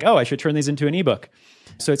then it's like, oh, I should turn these into an ebook.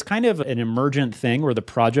 So it's kind of an emergent thing where the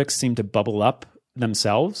projects seem to bubble up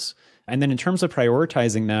themselves. And then in terms of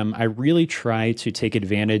prioritizing them, I really try to take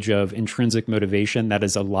advantage of intrinsic motivation that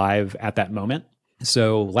is alive at that moment.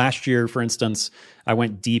 So last year, for instance, I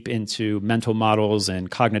went deep into mental models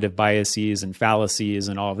and cognitive biases and fallacies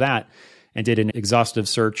and all of that, and did an exhaustive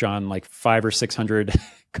search on like 500 or 600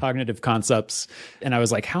 cognitive concepts. And I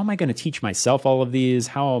was like, how am I going to teach myself all of these?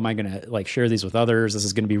 How am I going to like share these with others? This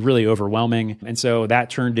is going to be really overwhelming. And so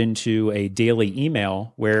that turned into a daily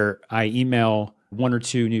email where I email 1 or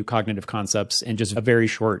 2 new cognitive concepts and just a very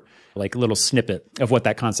short, like little snippet of what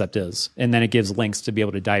that concept is. And then it gives links to be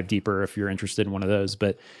able to dive deeper if you're interested in one of those.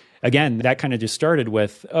 But again, that kind of just started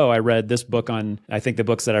with, oh, I read this book on, I think the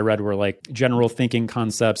books that I read were like General Thinking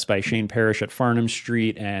Concepts by Shane Parrish at Farnham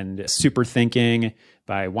Street, and Super Thinking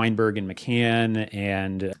by Weinberg and McCann,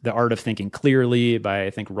 and The Art of Thinking Clearly by, I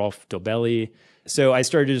think, Rolf Dobelli. So I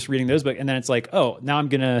started just reading those books, and then it's like, oh, now I'm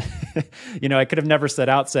going to, I could have never set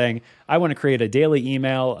out saying, I want to create a daily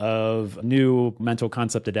email of new mental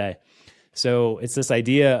concept a day. So it's this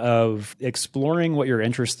idea of exploring what you're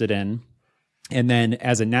interested in. And then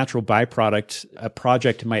as a natural byproduct, a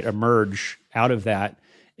project might emerge out of that,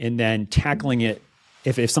 and then tackling it.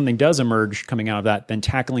 If something does emerge coming out of that, then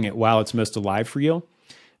tackling it while it's most alive for you.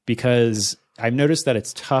 Because I've noticed that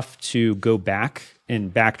it's tough to go back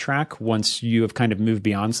and backtrack once you have kind of moved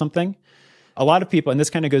beyond something. A lot of people, and this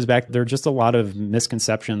kind of goes back, there are just a lot of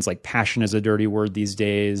misconceptions, like passion is a dirty word these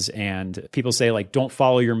days. And people say like, don't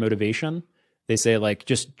follow your motivation. They say like,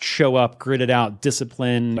 just show up, grit it out,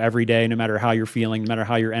 discipline every day, no matter how you're feeling, no matter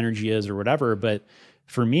how your energy is or whatever. But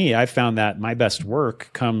for me, I've found that my best work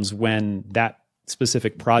comes when that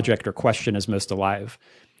specific project or question is most alive.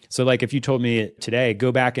 So like if you told me today,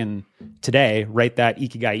 go back and today write that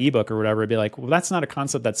Ikigai ebook or whatever, I'd be like, well, that's not a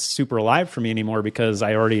concept that's super alive for me anymore because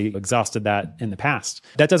I already exhausted that in the past.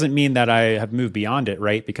 That doesn't mean that I have moved beyond it,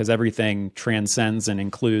 right? Because everything transcends and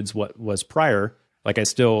includes what was prior. Like I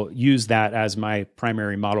still use that as my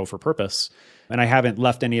primary model for purpose. And I haven't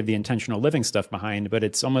left any of the intentional living stuff behind, but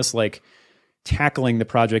it's almost like tackling the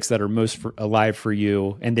projects that are most alive for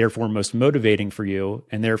you and therefore most motivating for you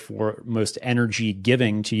and therefore most energy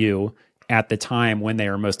giving to you at the time when they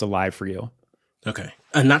are most alive for you. Okay.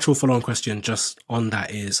 A natural follow-on question just on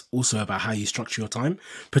that is also about how you structure your time,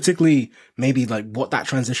 particularly maybe like what that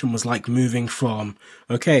transition was like moving from,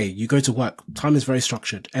 okay, you go to work, time is very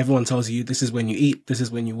structured. Everyone tells you this is when you eat, this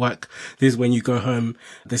is when you work, this is when you go home,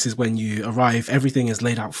 this is when you arrive, everything is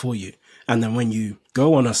laid out for you. And then when you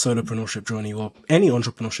go on a solopreneurship journey or any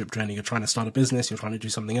entrepreneurship journey, you're trying to start a business, you're trying to do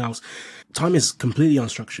something else, time is completely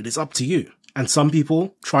unstructured. It's up to you. And some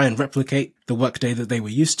people try and replicate the workday that they were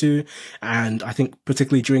used to. And I think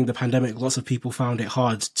particularly during the pandemic, lots of people found it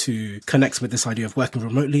hard to connect with this idea of working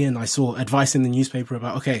remotely. And I saw advice in the newspaper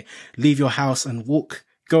about, okay, leave your house and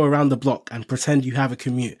go around the block and pretend you have a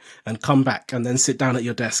commute and come back and then sit down at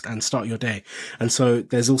your desk and start your day. And so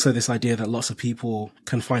there's also this idea that lots of people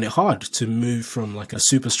can find it hard to move from like a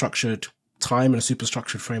super structured time and a super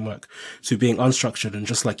structured framework to being unstructured. And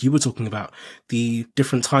just like you were talking about, the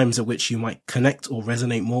different times at which you might connect or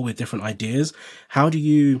resonate more with different ideas. How do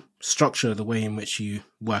you structure the way in which you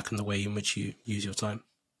work and the way in which you use your time?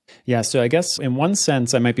 Yeah, so I guess in one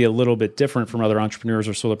sense, I might be a little bit different from other entrepreneurs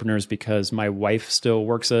or solopreneurs because my wife still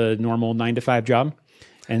works a normal 9-to-5 job.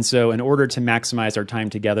 And so in order to maximize our time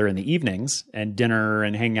together in the evenings and dinner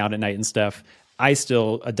and hanging out at night and stuff, I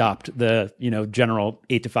still adopt the, general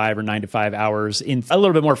 8-to-5 or 9-to-5 hours in a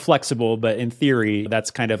little bit more flexible, but in theory, that's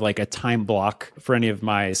kind of like a time block for any of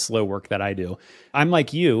my slow work that I do. I'm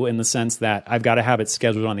like you in the sense that I've got to have it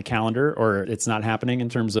scheduled on the calendar or it's not happening in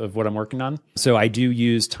terms of what I'm working on. So I do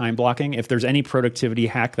use time blocking. If there's any productivity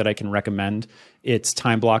hack that I can recommend, it's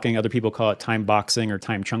time blocking. Other people call it time boxing or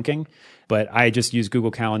time chunking. But I just use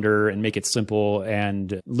Google Calendar and make it simple,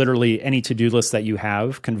 and literally any to-do list that you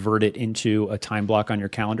have, convert it into a time block on your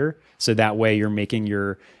calendar. So that way you're making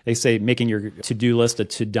your to-do list a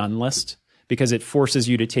to-done list, because it forces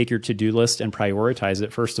you to take your to-do list and prioritize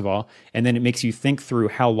it, first of all. And then it makes you think through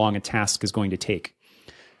how long a task is going to take.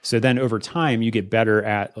 So then over time, you get better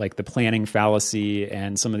at like the planning fallacy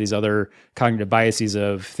and some of these other cognitive biases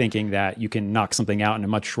of thinking that you can knock something out in a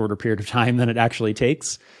much shorter period of time than it actually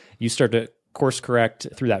takes. You start to course correct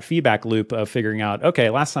through that feedback loop of figuring out,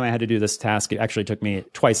 okay, last time I had to do this task, it actually took me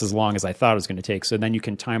twice as long as I thought it was going to take. So then you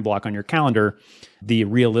can time block on your calendar the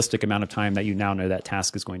realistic amount of time that you now know that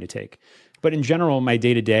task is going to take. But in general, my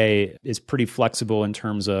day-to-day is pretty flexible in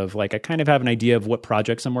terms of like, I kind of have an idea of what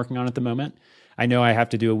projects I'm working on at the moment. I know I have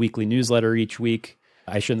to do a weekly newsletter each week.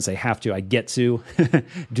 I shouldn't say have to, I get to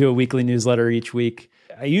do a weekly newsletter each week.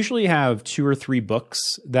 I usually have 2 or 3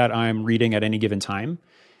 books that I'm reading at any given time.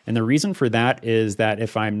 And the reason for that is that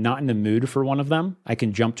if I'm not in the mood for one of them, I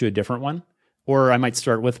can jump to a different one. Or I might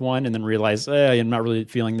start with one and then realize, I'm not really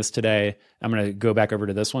feeling this today. I'm going to go back over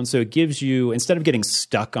to this one. So it gives you, instead of getting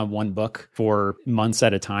stuck on one book for months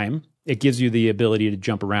at a time, it gives you the ability to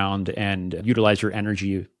jump around and utilize your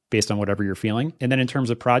energy based on whatever you're feeling. And then in terms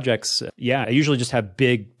of projects, I usually just have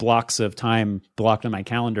big blocks of time blocked on my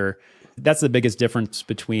calendar. That's the biggest difference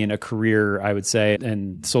between a career, I would say,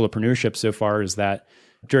 and solopreneurship so far, is that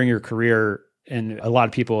during your career, and a lot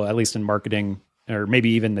of people, at least in marketing, or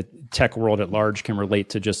maybe even the tech world at large, can relate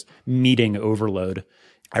to just meeting overload.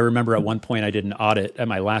 I remember at one point I did an audit at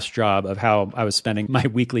my last job of how I was spending my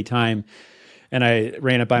weekly time. And I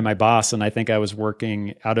ran it by my boss, and I think I was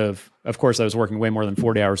working of course, I was working way more than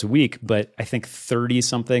 40 hours a week, but I think 30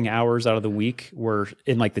 something hours out of the week were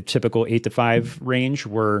in like the typical 8-to-5 range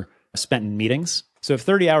were spent in meetings. So if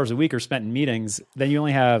 30 hours a week are spent in meetings, then you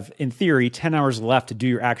only have, in theory, 10 hours left to do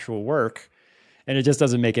your actual work. And it just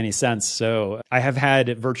doesn't make any sense. So I have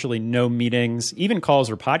had virtually no meetings, even calls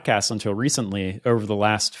or podcasts until recently over the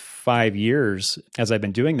last 5 years as I've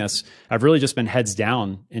been doing this. I've really just been heads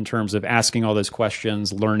down in terms of asking all those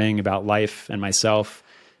questions, learning about life and myself,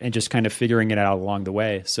 and just kind of figuring it out along the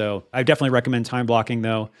way. So I definitely recommend time blocking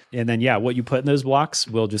though. And then, what you put in those blocks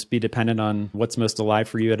will just be dependent on what's most alive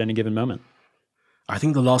for you at any given moment. I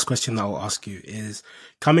think the last question that I'll ask you is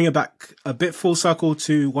coming back a bit full circle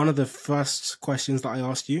to one of the first questions that I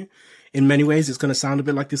asked you. In many ways, it's going to sound a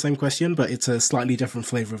bit like the same question, but it's a slightly different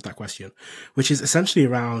flavor of that question, which is essentially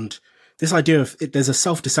around this idea of there's a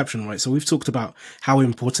self-deception, right? So we've talked about how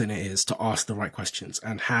important it is to ask the right questions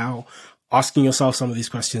and how asking yourself some of these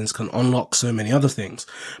questions can unlock so many other things.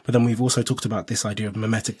 But then we've also talked about this idea of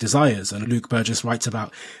mimetic desires. And Luke Burgess writes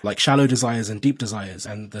about like shallow desires and deep desires.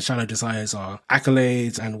 And the shallow desires are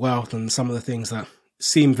accolades and wealth and some of the things that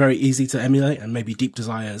seem very easy to emulate, and maybe deep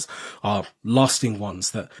desires are lasting ones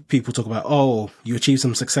that people talk about. Oh, you achieve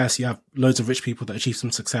some success. You have loads of rich people that achieve some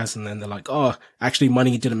success, and then they're like, oh, actually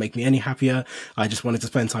money didn't make me any happier. I just wanted to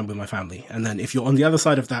spend time with my family. And then if you're on the other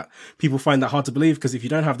side of that, people find that hard to believe, because if you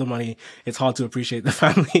don't have the money, it's hard to appreciate the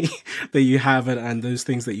family that you have and those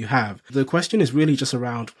things that you have. The question is really just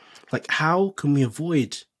around like, how can we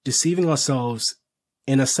avoid deceiving ourselves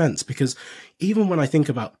in a sense? Because even when I think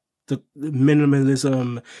about the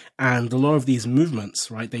minimalism and a lot of these movements,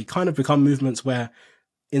 right? They kind of become movements where,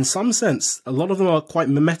 in some sense, a lot of them are quite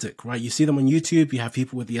mimetic, right? You see them on YouTube. You have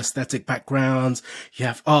people with the aesthetic backgrounds. You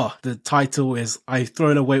have, the title is, I've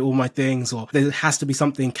thrown away all my things, or there has to be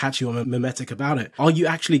something catchy or mimetic about it. Are you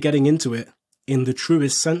actually getting into it in the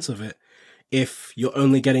truest sense of it if you're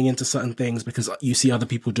only getting into certain things because you see other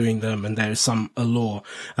people doing them and there is some allure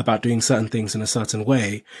about doing certain things in a certain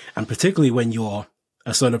way. And particularly when you're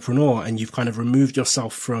a solopreneur and you've kind of removed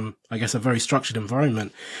yourself from, I guess, a very structured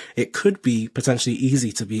environment, it could be potentially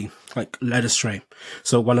easy to be like led astray.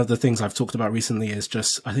 So one of the things I've talked about recently is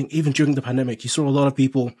just, I think even during the pandemic, you saw a lot of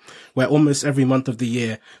people where almost every month of the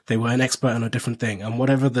year, they were an expert on a different thing. And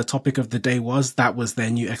whatever the topic of the day was, that was their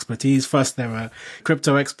new expertise. First, they're a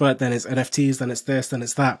crypto expert, then it's NFTs, then it's this, then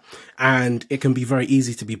it's that. And it can be very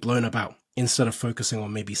easy to be blown about, instead of focusing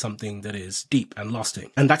on maybe something that is deep and lasting.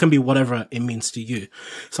 And that can be whatever it means to you.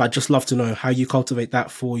 So I'd just love to know how you cultivate that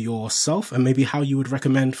for yourself and maybe how you would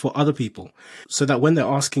recommend for other people, so that when they're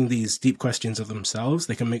asking these deep questions of themselves,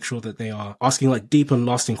 they can make sure that they are asking like deep and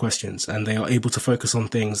lasting questions and they are able to focus on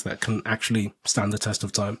things that can actually stand the test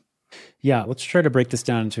of time. Yeah, let's try to break this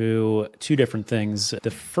down into two different things. The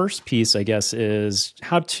first piece, I guess, is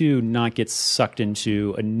how to not get sucked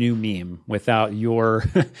into a new meme without your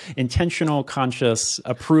intentional, conscious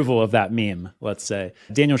approval of that meme, let's say.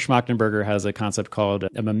 Daniel Schmachtenberger has a concept called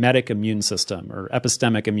a mimetic immune system or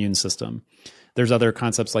epistemic immune system. There's other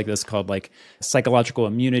concepts like this called like psychological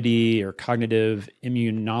immunity or cognitive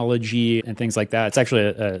immunology and things like that. It's actually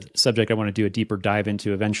a subject I want to do a deeper dive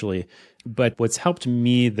into eventually. But what's helped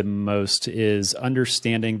me the most is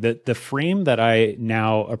understanding that the frame that I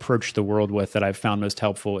now approach the world with that I've found most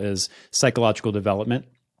helpful is psychological development.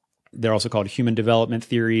 They're also called human development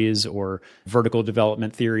theories or vertical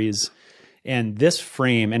development theories. And this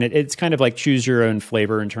frame, and it's kind of like choose your own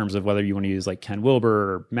flavor in terms of whether you want to use like Ken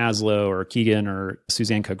Wilber or Maslow or Keegan or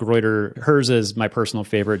Suzanne Cook-Greuter. Hers is my personal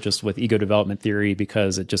favorite just with ego development theory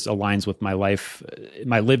because it just aligns with my life,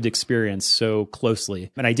 my lived experience so closely.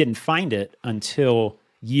 And I didn't find it until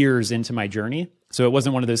years into my journey. So it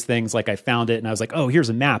wasn't one of those things like I found it and I was like, oh, here's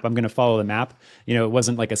a map. I'm going to follow the map. You know, it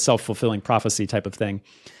wasn't like a self-fulfilling prophecy type of thing.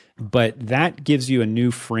 But that gives you a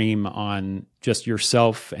new frame on just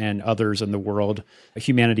yourself and others in the world,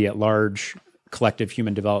 humanity at large, collective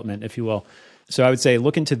human development, if you will. So I would say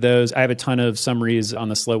look into those. I have a ton of summaries on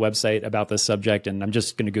the Slow website about this subject, and I'm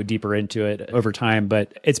just going to go deeper into it over time.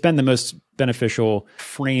 But it's been the most beneficial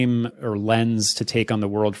frame or lens to take on the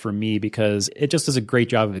world for me because it just does a great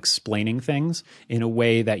job of explaining things in a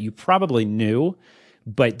way that you probably knew,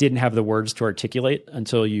 but didn't have the words to articulate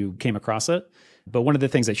until you came across it. But one of the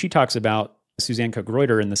things that she talks about, Suzanne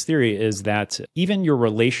Cook-Greuter, in this theory is that even your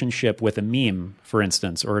relationship with a meme, for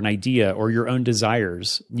instance, or an idea or your own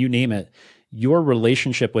desires, you name it, your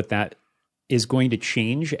relationship with that is going to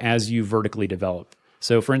change as you vertically develop.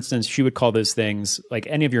 So for instance, she would call those things like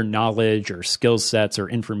any of your knowledge or skill sets or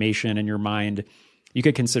information in your mind. You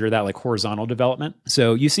could consider that like horizontal development.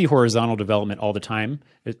 So you see horizontal development all the time.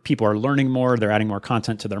 People are learning more, they're adding more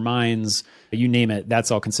content to their minds, you name it, that's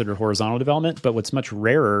all considered horizontal development. But what's much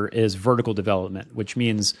rarer is vertical development, which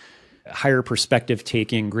means higher perspective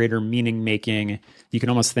taking, greater meaning making. You can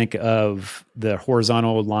almost think of the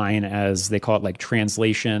horizontal line as they call it like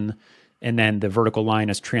translation, and then the vertical line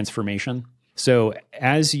as transformation. So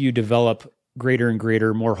as you develop greater and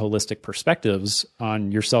greater, more holistic perspectives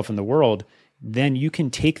on yourself and the world, then you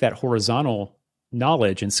can take that horizontal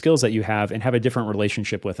knowledge and skills that you have and have a different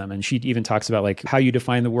relationship with them. And she even talks about like how you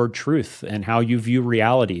define the word truth and how you view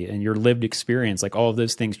reality and your lived experience. Like all of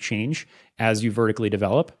those things change as you vertically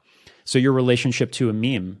develop. So your relationship to a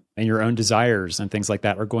meme and your own desires and things like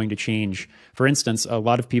that are going to change. For instance, a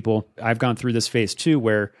lot of people, I've gone through this phase too,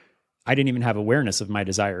 where I didn't even have awareness of my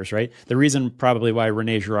desires, right? The reason probably why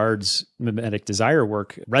Renee Girard's mimetic desire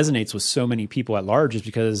work resonates with so many people at large is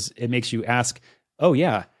because it makes you ask, oh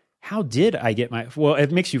yeah, how did I get well,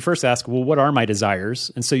 it makes you first ask, well, what are my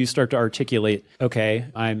desires? And so you start to articulate, okay,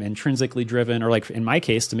 I'm intrinsically driven, or like in my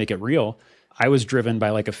case, to make it real, I was driven by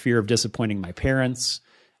like a fear of disappointing my parents.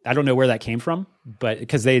 I don't know where that came from, but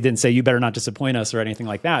because they didn't say you better not disappoint us or anything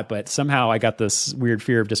like that. But somehow I got this weird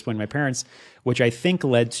fear of disappointing my parents, which I think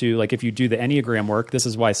led to like, if you do the Enneagram work, this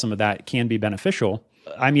is why some of that can be beneficial.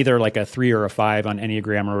 I'm either like a 3 or a 5 on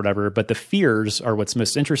Enneagram or whatever, but the fears are what's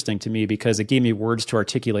most interesting to me because it gave me words to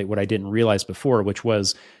articulate what I didn't realize before, which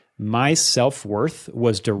was my self-worth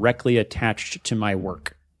was directly attached to my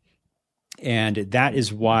work. And that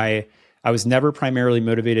is why I was never primarily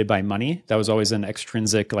motivated by money. That was always an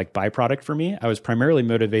extrinsic like byproduct for me. I was primarily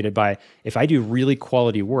motivated by if I do really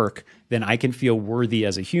quality work, then I can feel worthy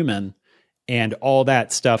as a human. And all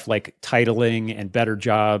that stuff like titling and better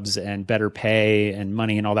jobs and better pay and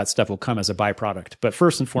money and all that stuff will come as a byproduct. But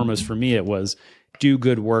first and foremost for me, it was do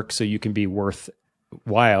good work so you can be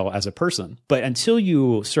worthwhile as a person. But until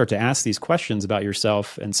you start to ask these questions about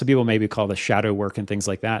yourself, and some people maybe call this shadow work and things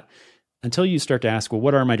like that, until you start to ask, well,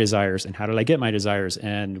 what are my desires and how did I get my desires?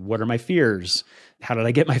 And what are my fears? How did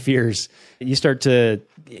I get my fears? You start to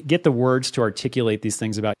get the words to articulate these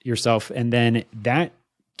things about yourself. And then that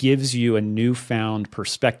gives you a newfound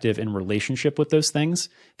perspective and relationship with those things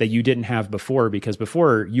that you didn't have before, because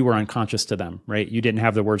before you were unconscious to them, right? You didn't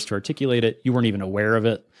have the words to articulate it. You weren't even aware of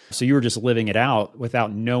it. So you were just living it out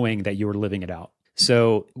without knowing that you were living it out.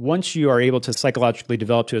 So once you are able to psychologically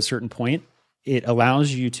develop to a certain point, it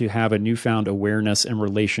allows you to have a newfound awareness and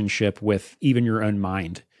relationship with even your own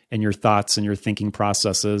mind and your thoughts and your thinking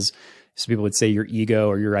processes. So people would say your ego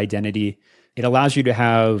or your identity. It allows you to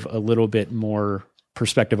have a little bit more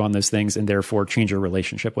perspective on those things and therefore change your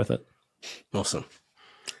relationship with it. Awesome.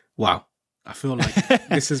 Wow. I feel like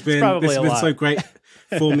this has been so great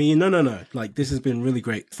for me. No. Like this has been really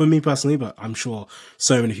great for me personally, but I'm sure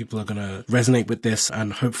so many people are going to resonate with this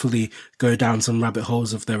and hopefully go down some rabbit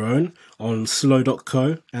holes of their own on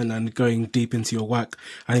slow.co and then going deep into your work.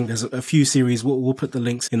 I think there's a few series. We'll put the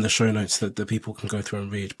links in the show notes that the people can go through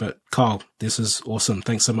and read. But Kyle, this is awesome.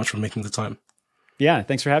 Thanks so much for making the time. Yeah.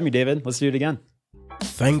 Thanks for having me, David. Let's do it again.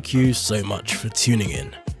 Thank you so much for tuning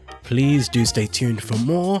in. Please do stay tuned for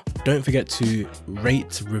more. Don't forget to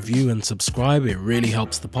rate, review, and subscribe. It really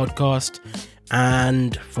helps the podcast.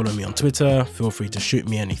 And follow me on Twitter. Feel free to shoot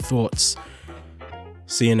me any thoughts.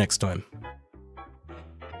 See you next time.